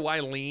 where do I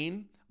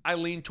lean? I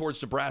lean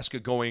towards Nebraska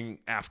going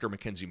after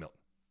McKenzie Milton.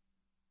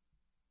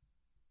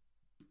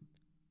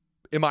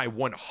 Am I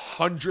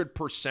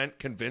 100%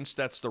 convinced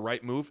that's the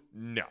right move?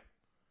 No.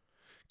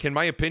 Can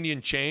my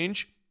opinion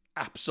change?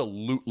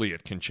 Absolutely,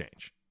 it can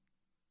change.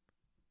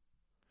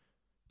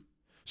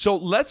 So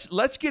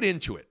let's get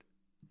into it.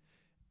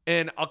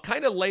 And I'll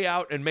kind of lay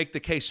out and make the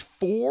case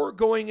for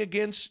going and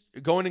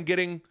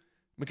getting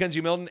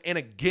McKenzie Milton and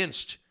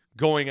against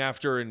going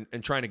after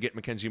and trying to get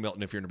McKenzie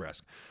Milton if you're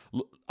Nebraska.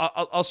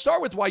 I'll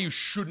start with why you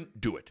shouldn't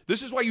do it.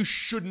 This is why you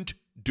shouldn't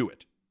do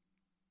it.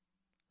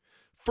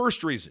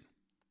 First reason,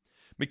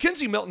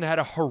 McKenzie Milton had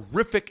a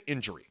horrific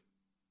injury.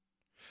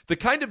 The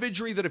kind of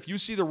injury that if you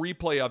see the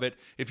replay of it,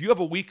 if you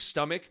have a weak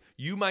stomach,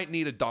 you might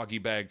need a doggy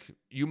bag.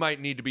 You might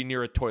need to be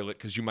near a toilet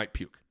because you might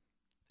puke.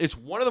 It's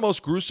one of the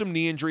most gruesome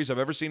knee injuries I've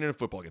ever seen in a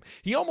football game.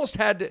 He almost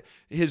had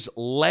his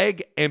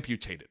leg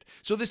amputated.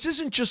 So this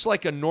isn't just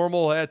like a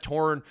normal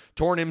torn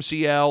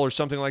MCL or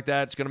something like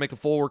that. It's going to make a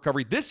full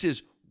recovery. This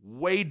is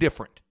way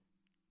different.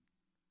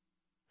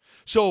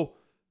 So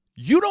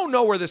you don't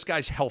know where this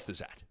guy's health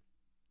is at.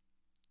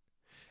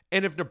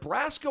 And if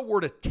Nebraska were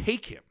to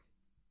take him,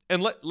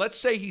 and let's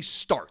say he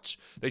starts.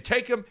 They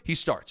take him, he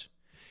starts.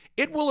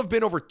 It will have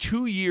been over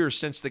 2 years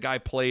since the guy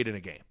played in a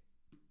game.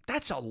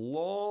 That's a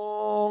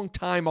long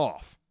time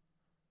off.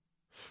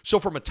 So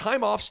from a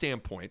time off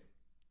standpoint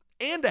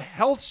and a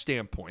health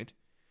standpoint,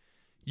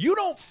 you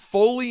don't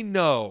fully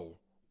know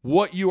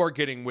what you are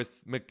getting with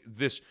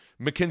this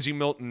McKenzie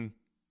Milton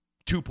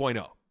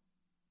 2.0.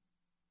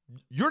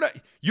 You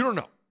don't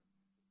know.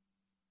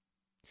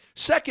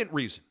 Second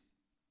reason.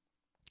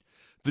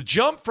 The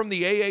jump from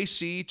the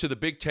AAC to the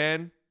Big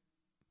Ten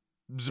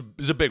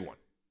is a big one.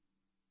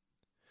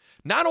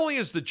 Not only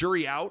is the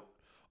jury out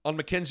on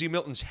McKenzie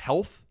Milton's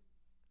health,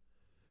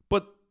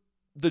 but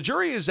the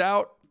jury is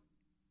out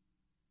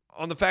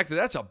on the fact that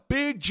that's a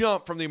big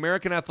jump from the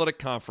American Athletic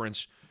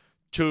Conference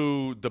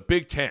to the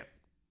Big Ten.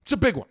 It's a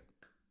big one.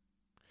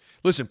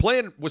 Listen,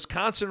 playing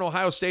Wisconsin and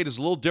Ohio State is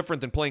a little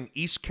different than playing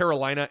East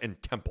Carolina and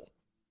Temple.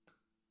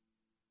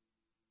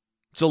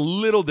 It's a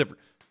little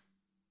different.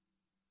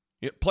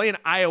 Playing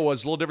Iowa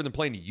is a little different than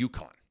playing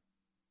UConn.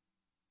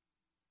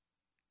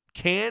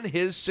 Can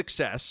his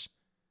success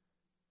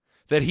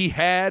that he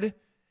had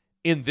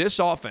in this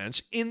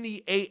offense in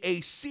the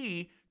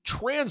AAC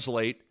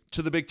translate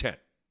to the Big Ten?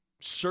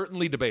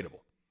 Certainly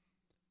debatable.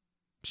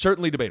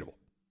 Certainly debatable.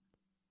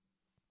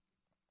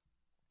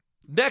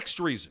 Next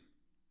reason.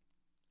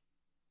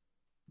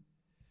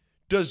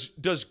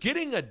 Does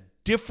getting a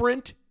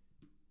different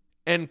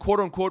and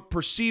quote-unquote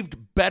perceived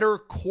better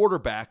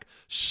quarterback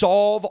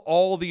solve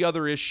all the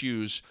other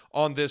issues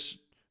on this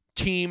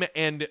team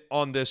and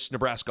on this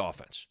Nebraska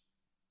offense?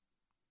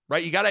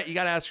 Right? You gotta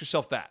ask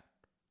yourself that.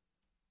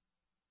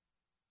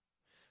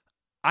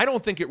 I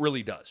don't think it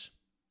really does.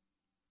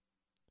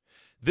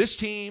 This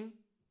team,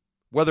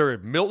 whether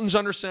Milton's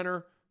under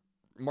center,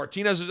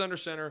 Martinez is under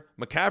center,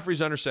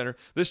 McCaffrey's under center,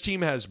 this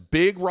team has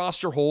big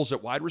roster holes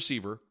at wide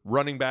receiver,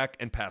 running back,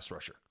 and pass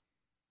rusher.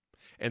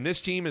 And this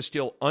team is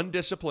still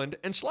undisciplined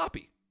and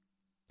sloppy.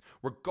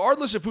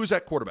 Regardless of who's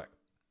at quarterback,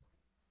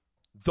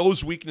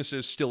 those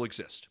weaknesses still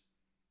exist.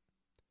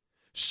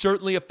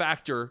 Certainly a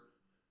factor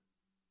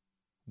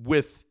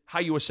with how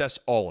you assess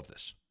all of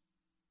this.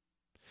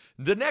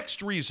 The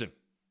next reason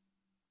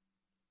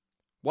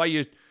why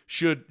you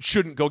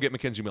shouldn't go get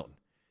Mackenzie Milton.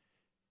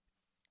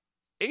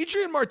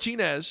 Adrian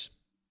Martinez,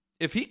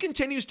 if he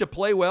continues to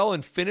play well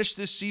and finish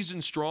this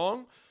season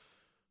strong,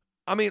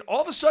 I mean,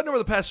 all of a sudden over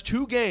the past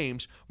 2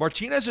 games,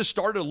 Martinez has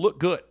started to look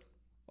good.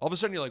 All of a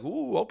sudden you're like,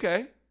 ooh,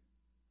 okay.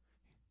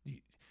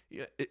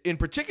 In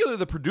particular,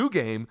 the Purdue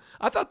game,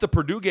 I thought the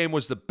Purdue game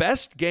was the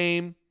best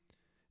game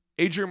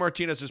Adrian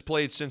Martinez has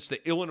played since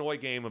the Illinois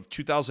game of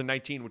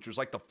 2019, which was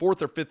like the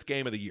 4th or 5th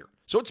game of the year.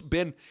 So it's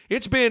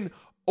been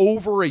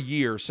over a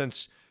year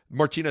since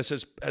Martinez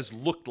has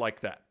looked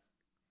like that.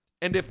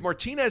 And if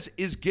Martinez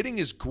is getting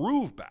his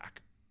groove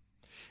back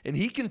and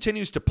he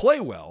continues to play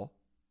well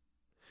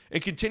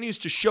and continues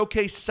to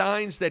showcase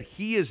signs that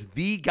he is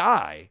the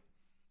guy,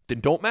 then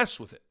don't mess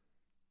with it.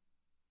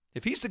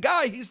 If he's the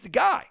guy, he's the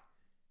guy.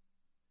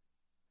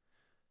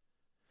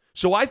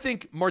 So I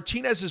think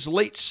Martinez's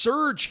late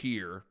surge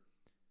here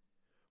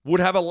would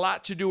have a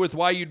lot to do with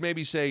why you'd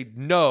maybe say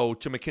no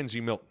to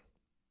Mackenzie Milton.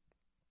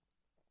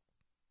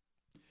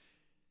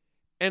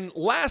 And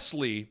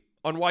lastly,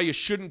 on why you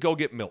shouldn't go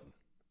get Milton.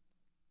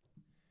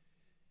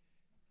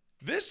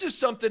 This is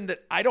something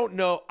that I don't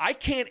know. I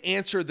can't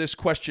answer this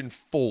question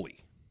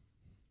fully.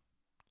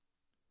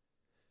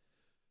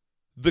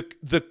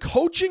 The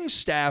coaching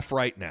staff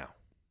right now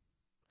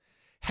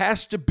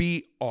has to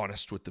be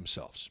honest with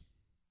themselves.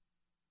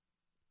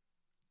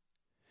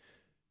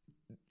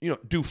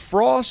 Do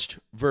Frost,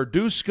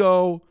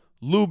 Verduzco,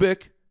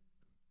 Lubick,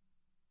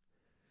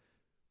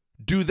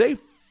 do they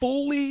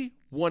fully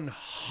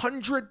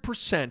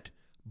 100%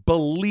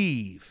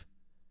 believe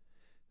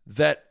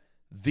that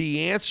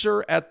the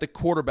answer at the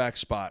quarterback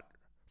spot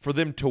for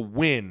them to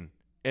win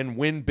and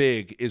win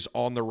big is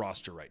on the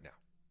roster right now?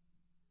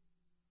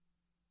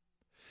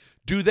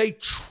 Do they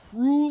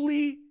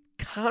truly,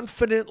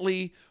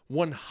 confidently,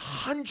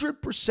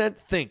 100%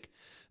 think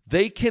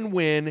they can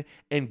win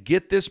and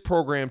get this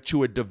program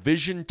to a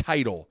division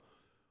title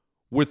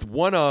with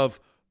one of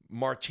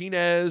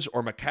Martinez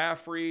or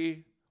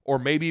McCaffrey or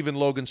maybe even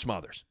Logan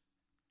Smothers?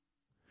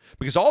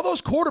 Because all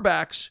those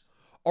quarterbacks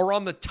are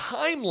on the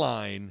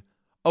timeline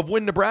of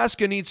when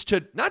Nebraska needs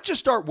to not just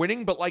start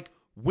winning, but like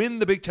win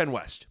the Big Ten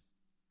West.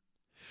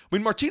 I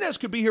mean, Martinez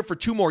could be here for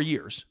 2 more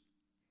years.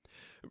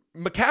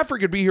 McCaffrey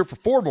could be here for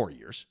 4 more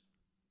years.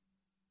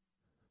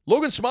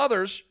 Logan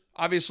Smothers,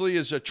 obviously,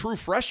 is a true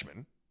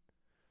freshman.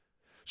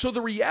 So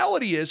the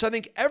reality is, I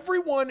think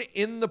everyone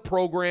in the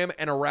program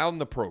and around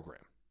the program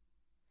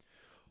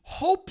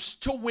hopes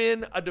to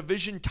win a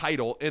division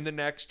title in the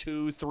next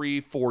 2,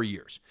 3, 4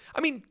 years.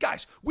 I mean,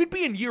 guys, we'd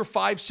be in year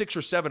 5, 6,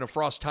 or 7 of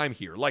Frost's time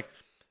here. Like,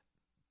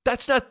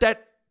 that's not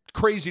that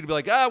crazy to be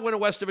like, win a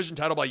West Division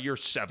title by year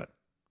 7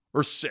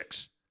 or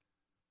 6.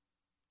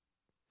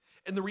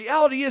 And the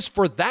reality is,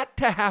 for that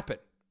to happen,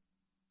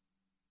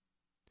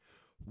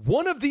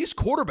 one of these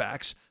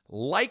quarterbacks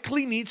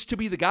likely needs to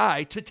be the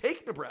guy to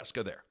take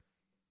Nebraska there.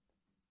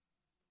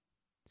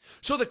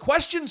 So the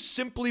question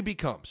simply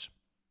becomes,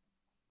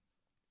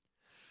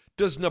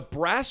 does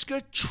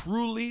Nebraska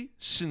truly,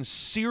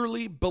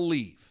 sincerely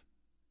believe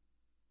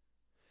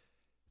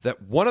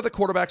that one of the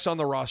quarterbacks on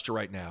the roster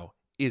right now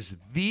is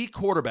the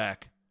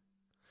quarterback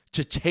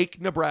to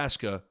take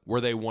Nebraska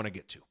where they want to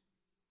get to?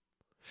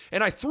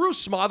 And I threw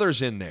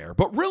Smothers in there,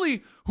 but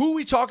really, who are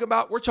we talking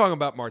about? We're talking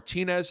about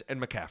Martinez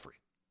and McCaffrey.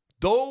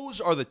 Those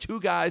are the 2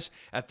 guys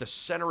at the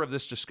center of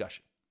this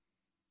discussion.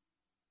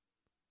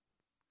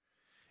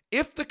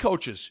 If the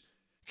coaches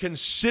can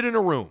sit in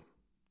a room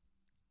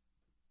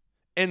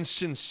and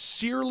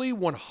sincerely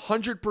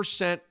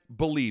 100%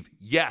 believe,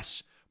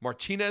 yes,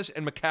 Martinez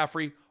and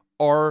McCaffrey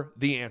are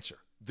the answer,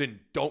 then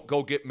don't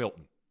go get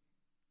Milton.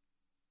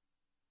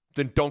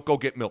 Then don't go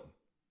get Milton.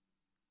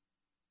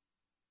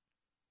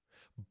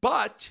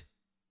 But,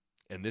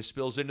 and this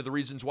spills into the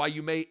reasons why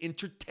you may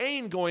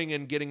entertain going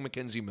and getting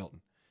McKenzie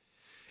Milton.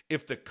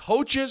 If the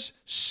coaches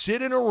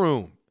sit in a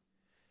room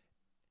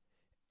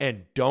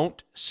and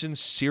don't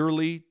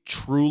sincerely,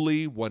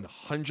 truly,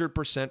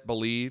 100%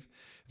 believe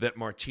that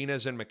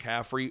Martinez and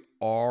McCaffrey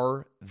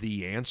are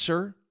the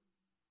answer,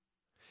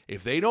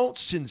 if they don't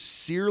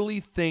sincerely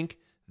think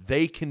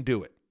they can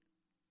do it,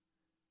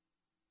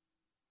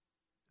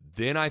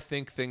 then I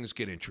think things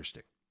get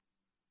interesting.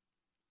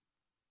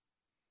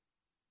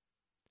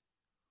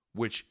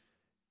 Which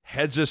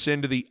heads us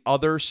into the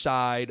other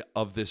side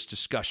of this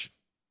discussion.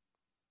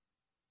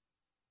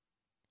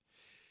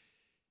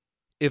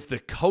 If the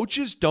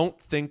coaches don't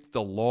think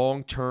the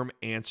long-term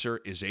answer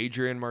is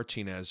Adrian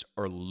Martinez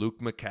or Luke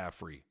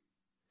McCaffrey,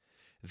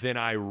 then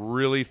I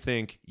really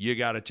think you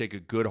got to take a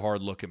good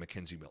hard look at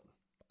McKenzie Milton.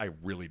 I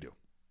really do.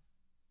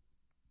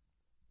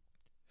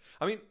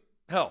 I mean,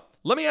 hell,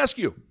 let me ask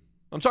you.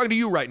 I'm talking to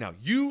you right now.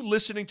 You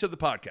listening to the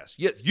podcast.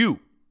 Yeah, you.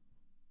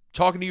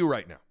 Talking to you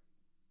right now.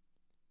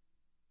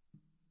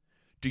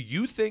 Do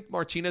you think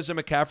Martinez and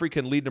McCaffrey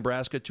can lead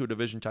Nebraska to a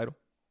division title?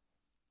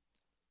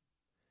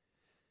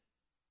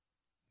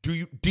 Do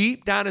you,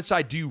 deep down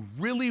inside, do you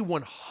really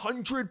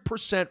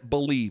 100%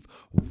 believe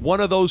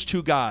one of those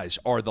two guys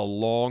are the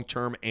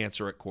long-term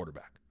answer at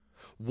quarterback?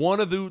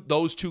 One of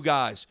those two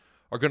guys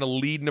are going to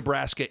lead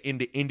Nebraska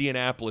into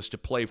Indianapolis to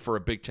play for a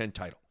Big Ten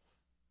title?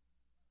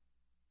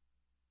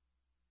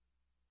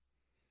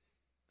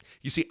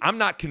 You see, I'm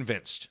not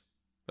convinced.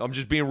 I'm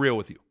just being real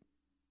with you.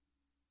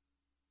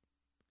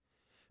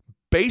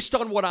 Based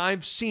on what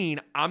I've seen,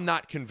 I'm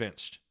not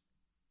convinced.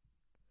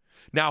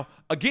 Now,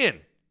 again,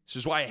 this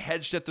is why I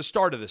hedged at the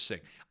start of this thing.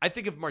 I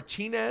think if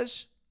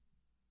Martinez,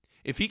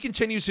 if he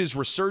continues his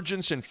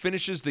resurgence and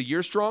finishes the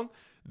year strong,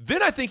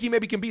 then I think he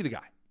maybe can be the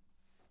guy.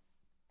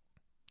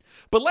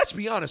 But let's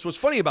be honest, what's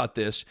funny about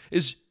this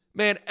is,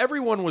 man,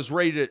 everyone was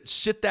ready to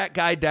sit that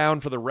guy down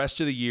for the rest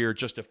of the year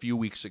just a few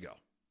weeks ago.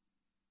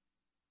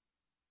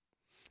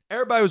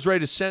 Everybody was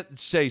ready to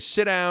say,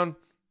 sit down,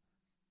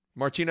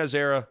 Martinez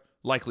era,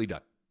 likely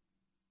done.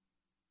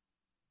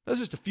 That was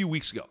just a few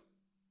weeks ago.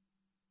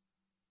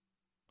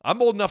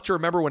 I'm old enough to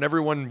remember when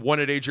everyone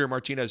wanted Adrian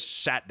Martinez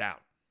sat down.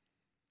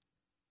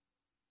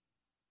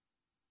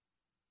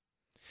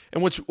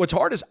 And what's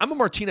hard is I'm a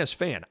Martinez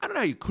fan. I don't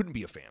know how you couldn't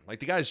be a fan. Like,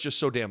 the guy's just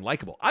so damn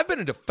likable. I've been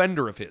a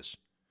defender of his.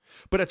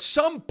 But at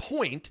some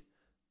point,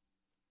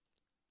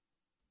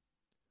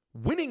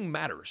 winning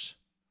matters.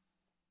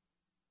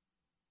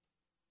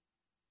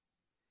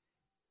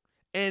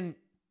 And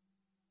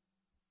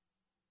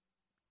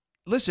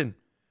listen,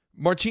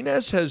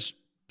 Martinez has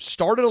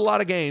started a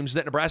lot of games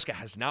that Nebraska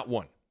has not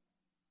won.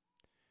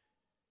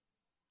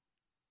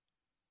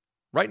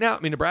 Right now, I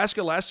mean,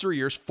 Nebraska last 3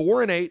 years,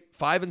 4-8,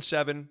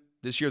 5-7.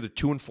 This year, they're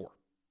 2-4.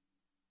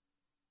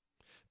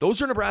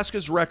 Those are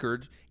Nebraska's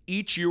record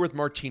each year with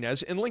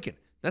Martinez and Lincoln.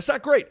 That's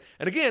not great.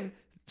 And again,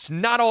 it's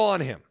not all on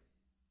him.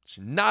 It's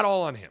not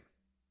all on him.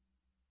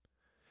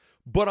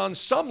 But on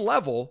some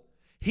level,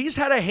 he's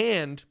had a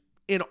hand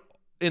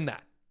in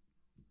that.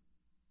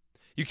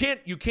 You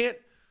can't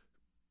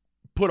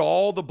put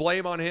all the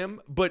blame on him,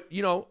 but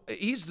you know,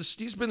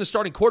 he's been the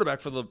starting quarterback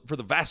for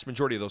the vast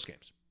majority of those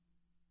games.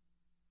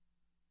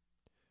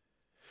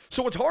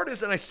 So what's hard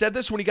is, and I said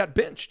this when he got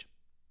benched,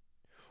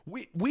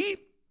 we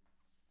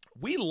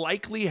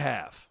likely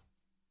have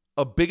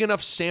a big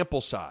enough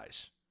sample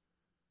size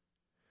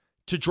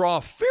to draw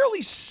a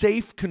fairly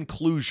safe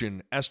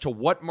conclusion as to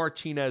what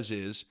Martinez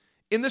is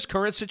in this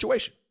current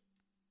situation.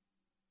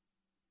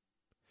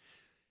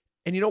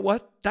 And you know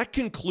what? That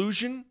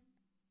conclusion,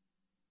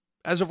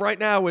 as of right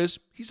now, is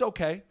he's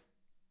okay.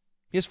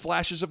 He has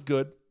flashes of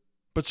good,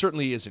 but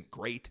certainly isn't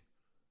great.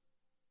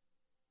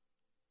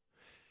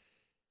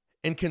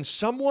 And can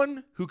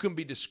someone who can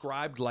be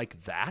described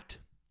like that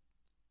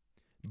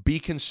be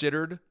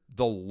considered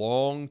the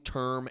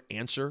long-term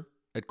answer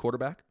at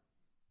quarterback?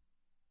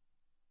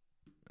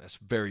 That's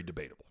very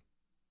debatable.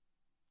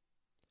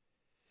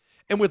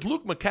 And with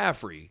Luke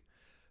McCaffrey,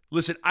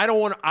 listen, I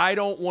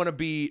don't want to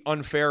be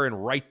unfair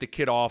and write the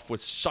kid off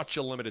with such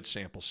a limited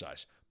sample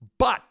size.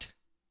 But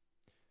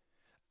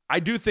I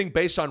do think,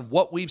 based on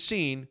what we've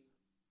seen,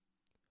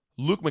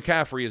 Luke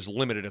McCaffrey is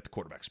limited at the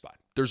quarterback spot.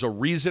 There's a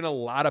reason a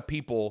lot of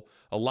people,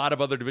 a lot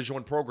of other Division I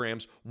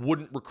programs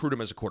wouldn't recruit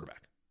him as a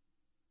quarterback.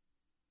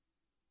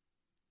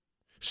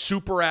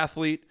 Super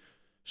athlete,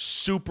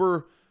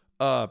 super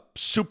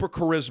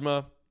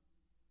charisma,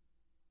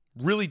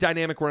 really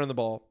dynamic running the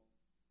ball.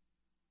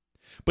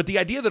 But the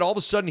idea that all of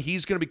a sudden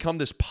he's going to become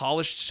this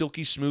polished,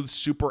 silky smooth,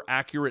 super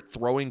accurate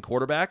throwing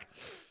quarterback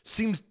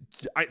seems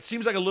like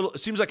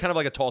kind of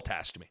like a tall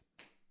task to me.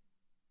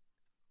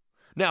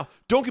 Now,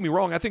 don't get me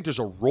wrong. I think there's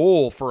a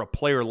role for a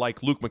player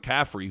like Luke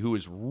McCaffrey, who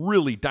is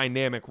really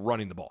dynamic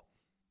running the ball.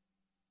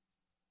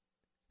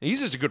 And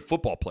he's just a good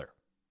football player.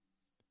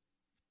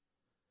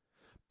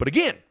 But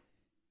again,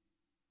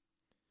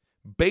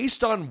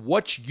 based on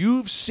what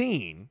you've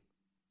seen,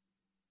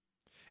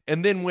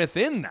 And then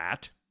within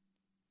that,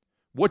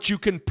 what you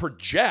can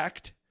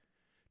project,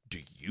 do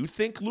you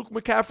think Luke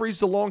McCaffrey's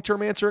the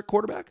long-term answer at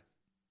quarterback?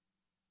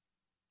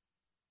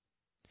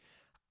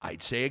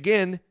 I'd say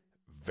again,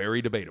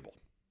 very debatable.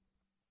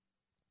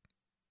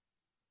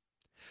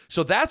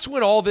 So that's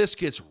when all this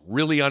gets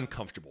really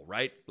uncomfortable,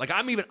 right? Like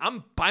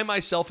I'm by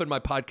myself in my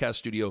podcast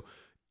studio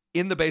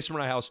in the basement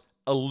of my house,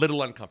 a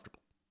little uncomfortable.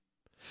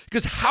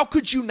 Because how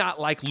could you not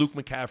like Luke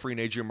McCaffrey and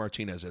Adrian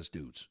Martinez as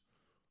dudes?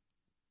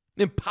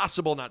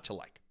 Impossible not to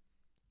like.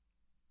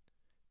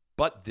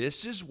 But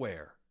this is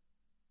where,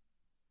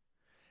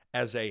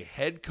 as a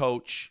head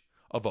coach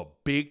of a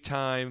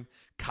big-time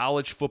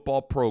college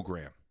football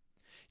program,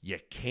 you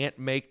can't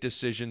make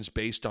decisions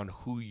based on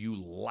who you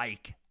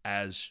like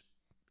as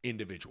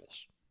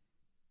individuals.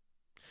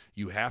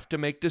 You have to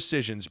make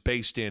decisions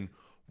based in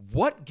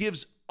what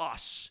gives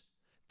us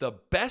the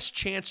best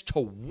chance to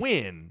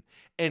win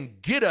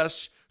and get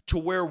us to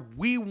where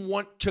we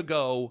want to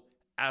go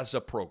as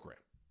a program.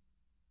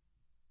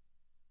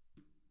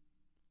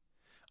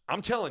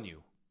 I'm telling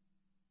you,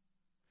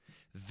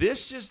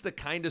 this is the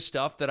kind of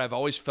stuff that I've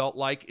always felt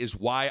like is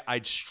why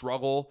I'd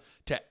struggle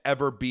to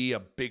ever be a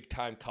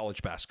big-time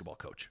college basketball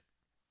coach.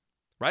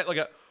 Right? Like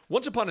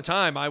once upon a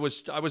time, I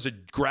was a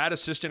grad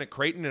assistant at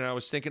Creighton, and I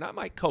was thinking I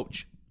might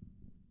coach.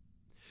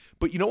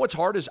 But you know what's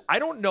hard is I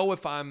don't know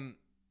if I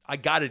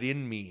got it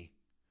in me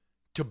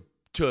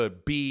to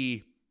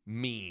be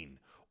mean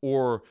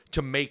or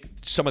to make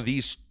some of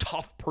these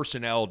tough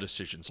personnel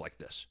decisions like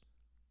this.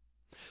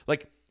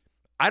 Like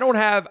I don't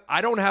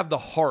have the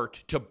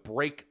heart to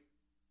break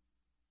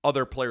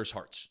other players'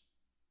 hearts.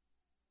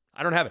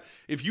 I don't have it.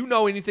 If you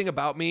know anything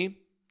about me,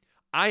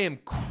 I am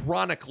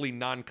chronically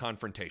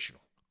non-confrontational.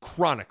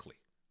 Chronically.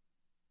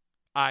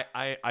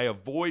 I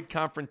avoid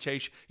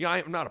confrontation. You know,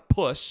 I'm not a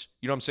puss,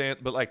 you know what I'm saying?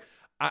 But like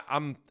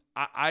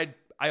I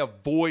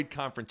avoid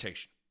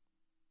confrontation.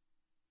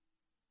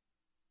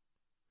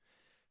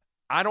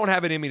 I don't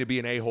have it in me to be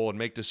an a-hole and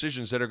make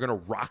decisions that are going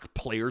to rock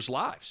players'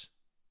 lives.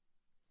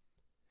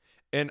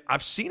 And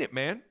I've seen it,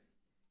 man.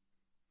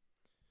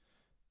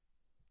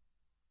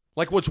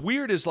 Like what's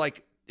weird is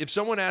like if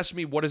someone asks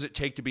me what does it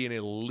take to be an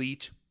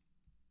elite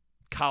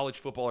college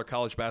football or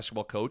college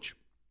basketball coach,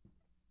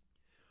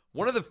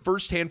 one of the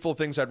first handful of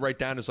things I'd write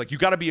down is like you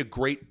got to be a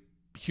great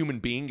human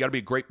being, you got to be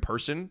a great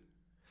person,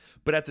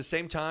 but at the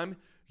same time,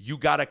 you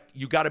got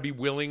to be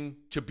willing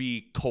to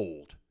be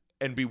cold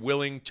and be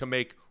willing to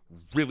make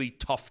really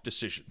tough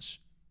decisions.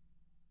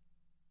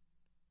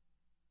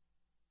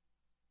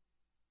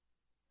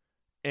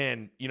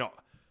 And, you know,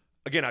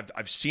 again,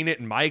 I've seen it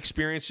in my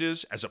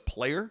experiences as a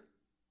player.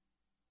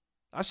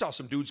 I saw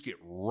some dudes get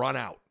run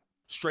out,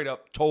 straight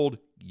up told,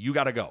 you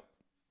got to go.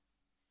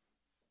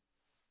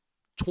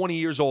 20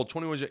 years old,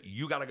 21 years old,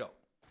 you got to go.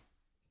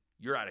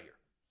 You're out of here.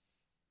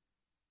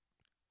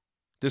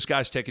 This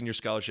guy's taking your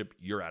scholarship,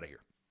 you're out of here.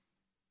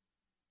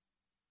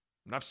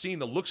 And I've seen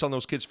the looks on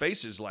those kids'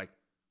 faces like,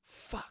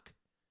 fuck,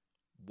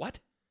 what?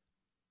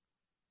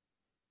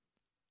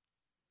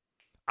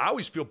 I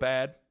always feel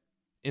bad.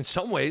 In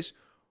some ways,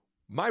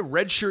 my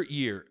redshirt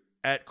year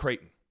at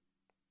Creighton,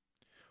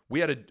 we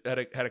had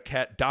a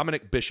cat,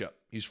 Dominic Bishop.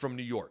 He's from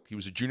New York. He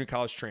was a junior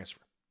college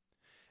transfer.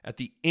 At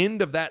the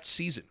end of that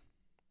season,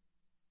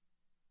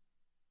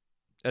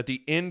 at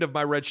the end of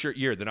my redshirt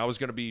year, then I was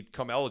going to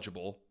become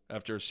eligible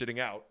after sitting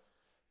out.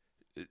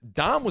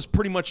 Dom was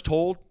pretty much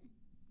told,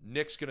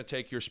 Nick's going to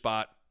take your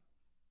spot.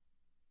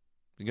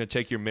 You're going to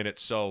take your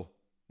minutes. So,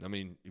 I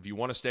mean, if you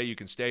want to stay, you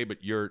can stay, but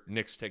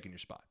Nick's taking your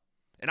spot.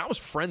 And I was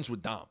friends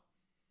with Dom.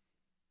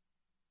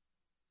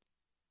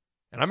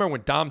 And I remember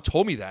when Dom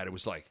told me that, it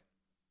was like,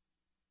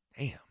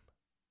 damn.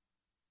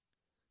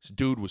 This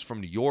dude was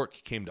from New York.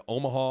 He came to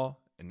Omaha.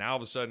 And now all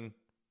of a sudden,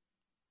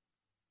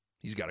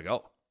 he's got to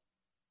go.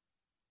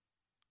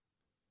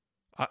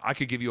 I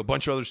could give you a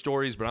bunch of other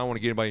stories, but I don't want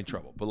to get anybody in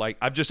trouble. But like,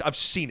 I've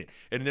seen it.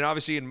 And then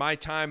obviously in my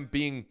time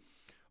being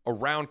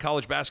around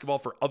college basketball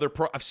for other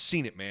I've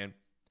seen it, man.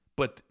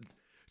 But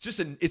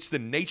it's the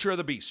nature of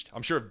the beast.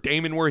 I'm sure if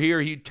Damon were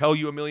here, he'd tell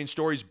you a million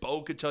stories.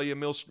 Bo could tell you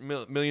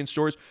a million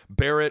stories.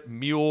 Barrett,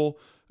 Mule,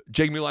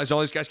 Jake Muleis,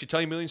 all these guys could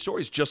tell you a million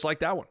stories just like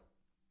that one.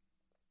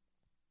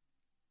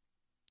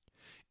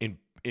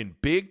 In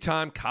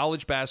big-time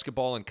college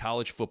basketball and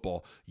college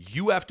football,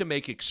 you have to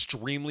make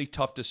extremely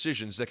tough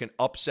decisions that can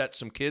upset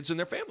some kids and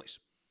their families.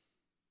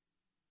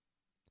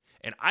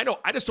 And I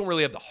just don't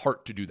really have the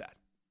heart to do that.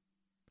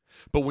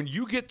 But when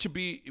you get to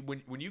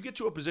when you get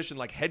to a position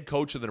like head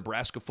coach of the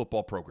Nebraska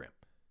football program,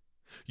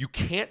 you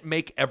can't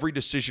make every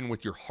decision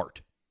with your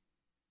heart.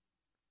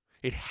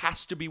 It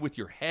has to be with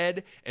your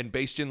head and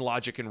based in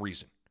logic and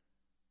reason.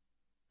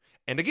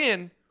 And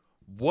again,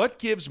 what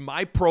gives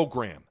my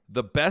program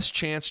the best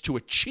chance to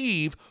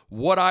achieve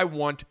what I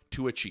want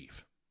to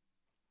achieve?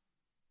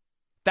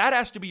 That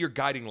has to be your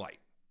guiding light.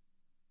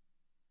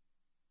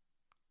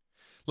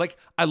 Like,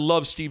 I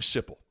love Steve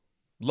Sipple.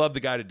 Love the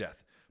guy to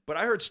death. But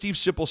I heard Steve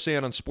Sipple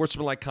saying on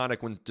Sportsmanlike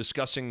Conduct when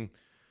discussing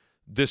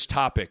this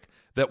topic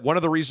that one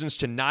of the reasons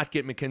to not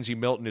get McKenzie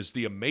Milton is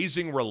the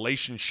amazing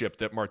relationship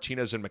that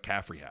Martinez and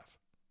McCaffrey have.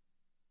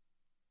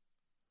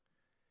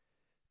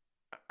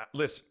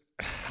 listen,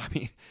 I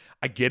mean,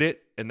 I get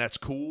it, and that's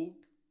cool.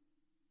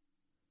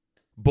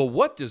 But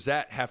what does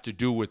that have to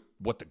do with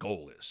what the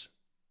goal is?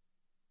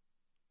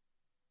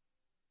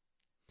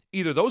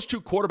 Either those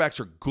two quarterbacks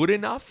are good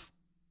enough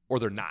or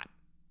they're not.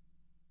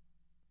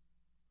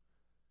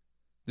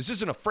 This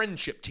isn't a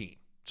friendship team.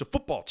 It's a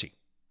football team.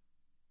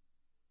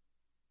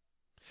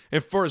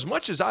 And for as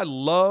much as I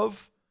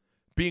love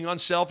being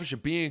unselfish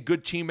and being a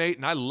good teammate,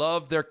 and I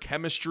love their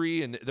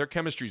chemistry, and their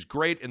chemistry is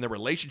great, and their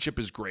relationship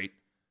is great,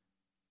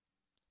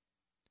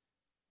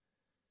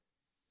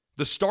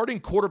 the starting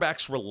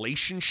quarterback's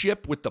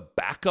relationship with the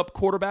backup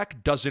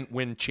quarterback doesn't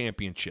win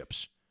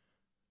championships.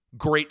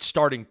 Great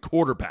starting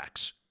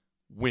quarterbacks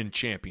win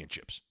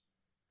championships.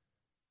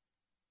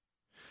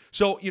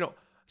 So,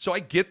 I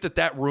get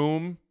that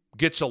room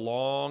gets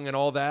along and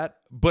all that,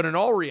 but in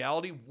all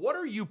reality, what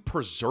are you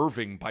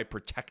preserving by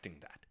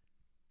protecting that?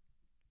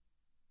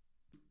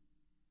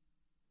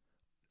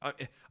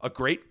 A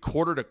great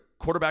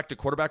quarterback to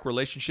quarterback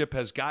relationship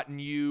has gotten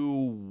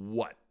you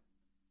what?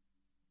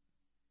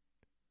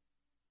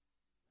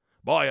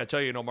 Boy, I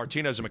tell you,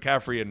 Martinez and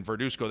McCaffrey and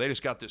Verduzco, they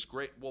just got this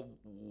great. Well,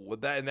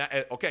 with that and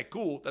that, okay,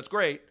 cool, that's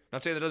great.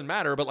 Not saying that doesn't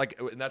matter, but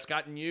and that's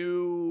gotten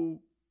you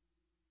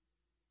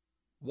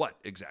what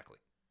exactly?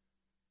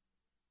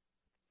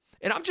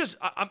 And I'm just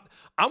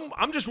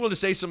willing to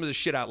say some of this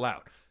shit out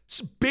loud.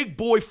 It's big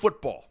boy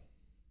football.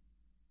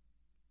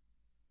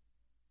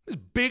 It's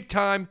big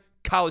time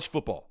college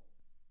football.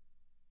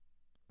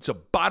 It's a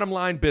bottom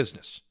line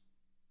business.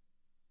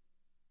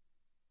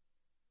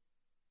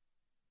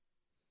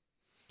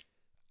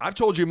 I've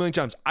told you a million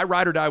times, I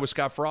ride or die with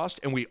Scott Frost,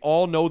 and we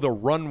all know the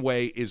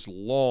runway is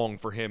long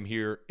for him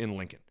here in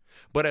Lincoln.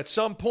 But at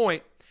some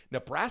point,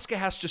 Nebraska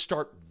has to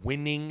start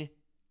winning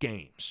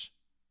games.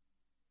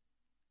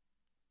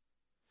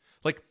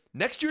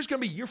 Next year's going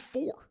to be year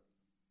 4.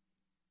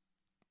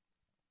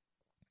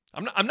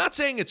 I'm not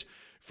saying it's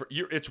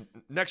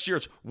next year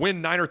it's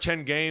win 9 or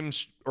 10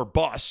 games or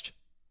bust.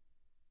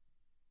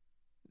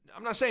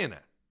 I'm not saying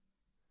that.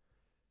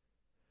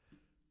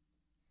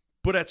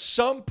 But at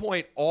some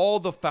point, all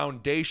the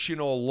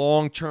foundational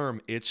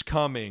long-term, it's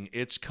coming.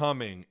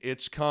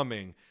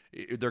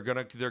 They're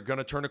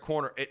gonna turn a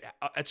corner.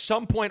 At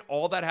some point,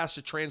 all that has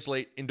to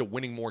translate into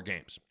winning more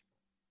games.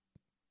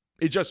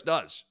 It just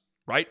does,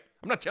 right?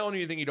 I'm not telling you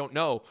anything you don't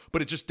know,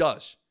 but it just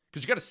does.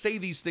 Because you got to say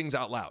these things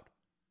out loud.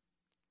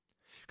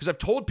 Because I've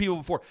told people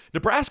before,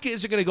 Nebraska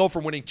isn't going to go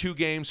from winning 2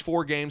 games,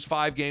 4 games,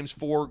 5 games,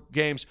 4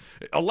 games,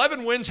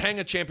 11 wins,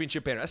 hang a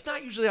championship banner. That's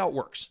not usually how it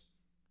works.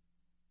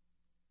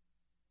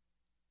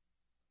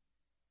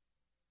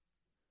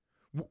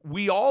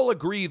 We all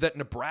agree that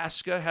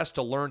Nebraska has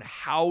to learn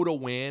how to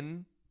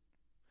win,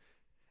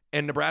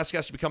 and Nebraska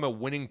has to become a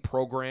winning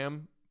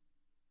program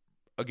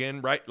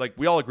again, right?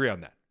 We all agree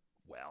on that.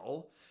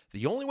 Well,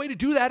 the only way to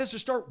do that is to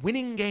start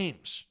winning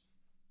games.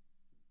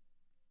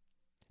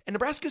 And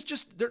Nebraska's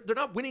just, they're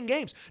not winning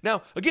games.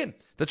 Now, again,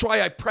 that's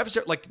why I preface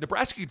it,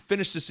 Nebraska could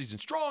finish this season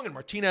strong, and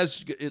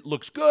Martinez, it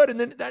looks good, and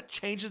then that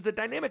changes the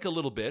dynamic a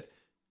little bit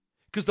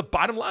because the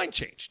bottom line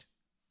changed.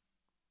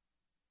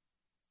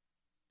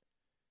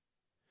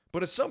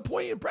 But at some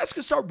point,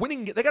 Nebraska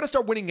they got to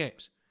start winning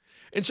games.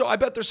 And so I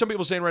bet there's some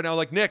people saying right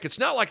now, Nick, it's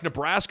not like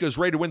Nebraska is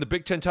ready to win the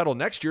Big Ten title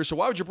next year, so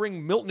why would you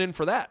bring Milton in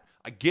for that?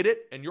 I get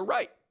it, and you're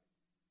right.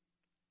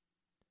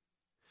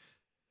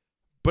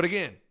 But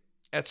again,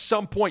 at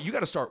some point, you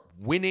got to start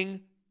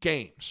winning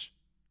games.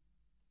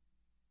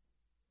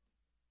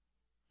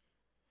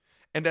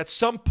 And at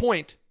some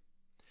point,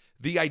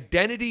 the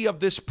identity of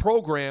this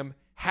program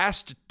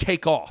has to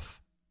take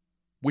off,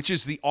 which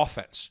is the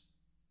offense.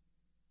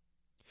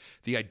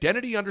 The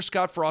identity under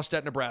Scott Frost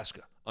at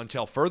Nebraska,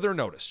 until further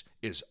notice,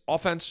 is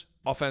offense,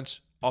 offense,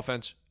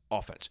 offense,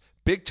 offense.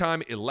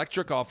 Big-time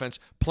electric offense,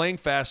 playing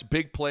fast,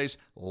 big plays,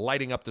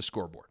 lighting up the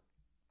scoreboard.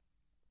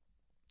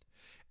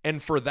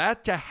 And for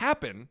that to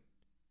happen,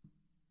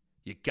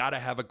 you got to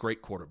have a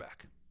great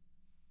quarterback.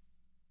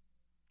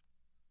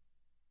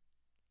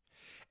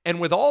 And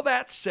with all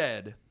that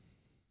said,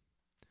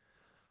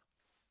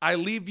 I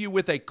leave you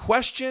with a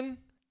question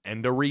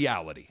and a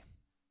reality.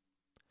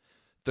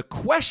 The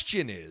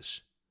question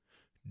is,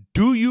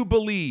 do you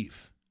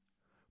believe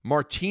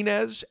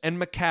Martinez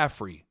and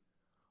McCaffrey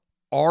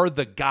are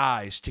the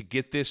guys to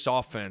get this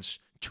offense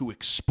to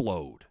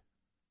explode?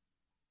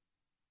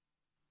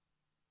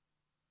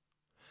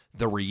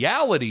 The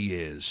reality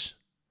is,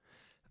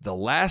 the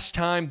last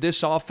time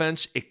this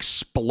offense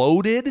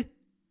exploded,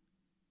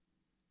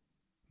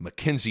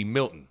 McKenzie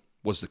Milton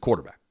was the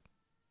quarterback.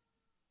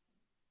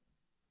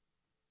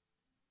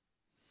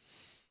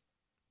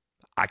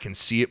 I can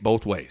see it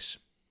both ways.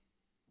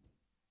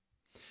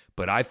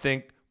 But I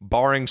think,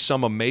 barring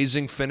some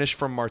amazing finish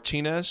from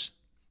Martinez,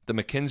 the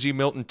McKenzie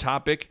Milton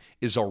topic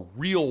is a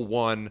real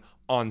one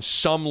on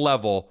some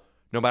level,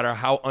 no matter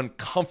how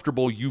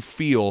uncomfortable you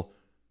feel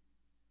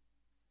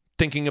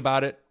thinking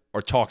about it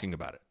or talking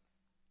about it.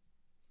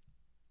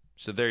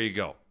 So there you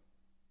go.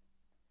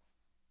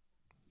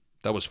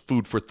 That was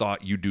food for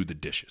thought. You do the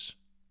dishes.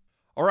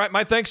 All right,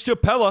 my thanks to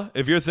Pella.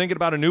 If you're thinking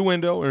about a new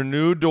window or a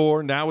new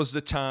door, now is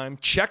the time.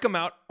 Check them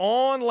out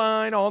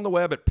online on the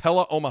web at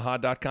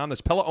PellaOmaha.com.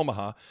 That's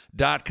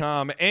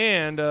PellaOmaha.com.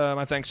 And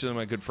my thanks to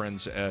my good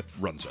friends at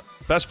Runza.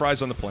 Best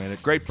fries on the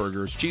planet, great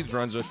burgers, cheese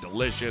Runza,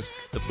 delicious.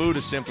 The food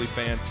is simply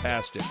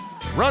fantastic.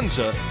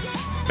 Runza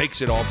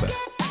makes it all better.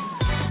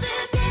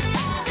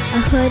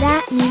 A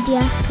Huda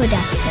Media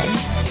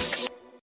Production.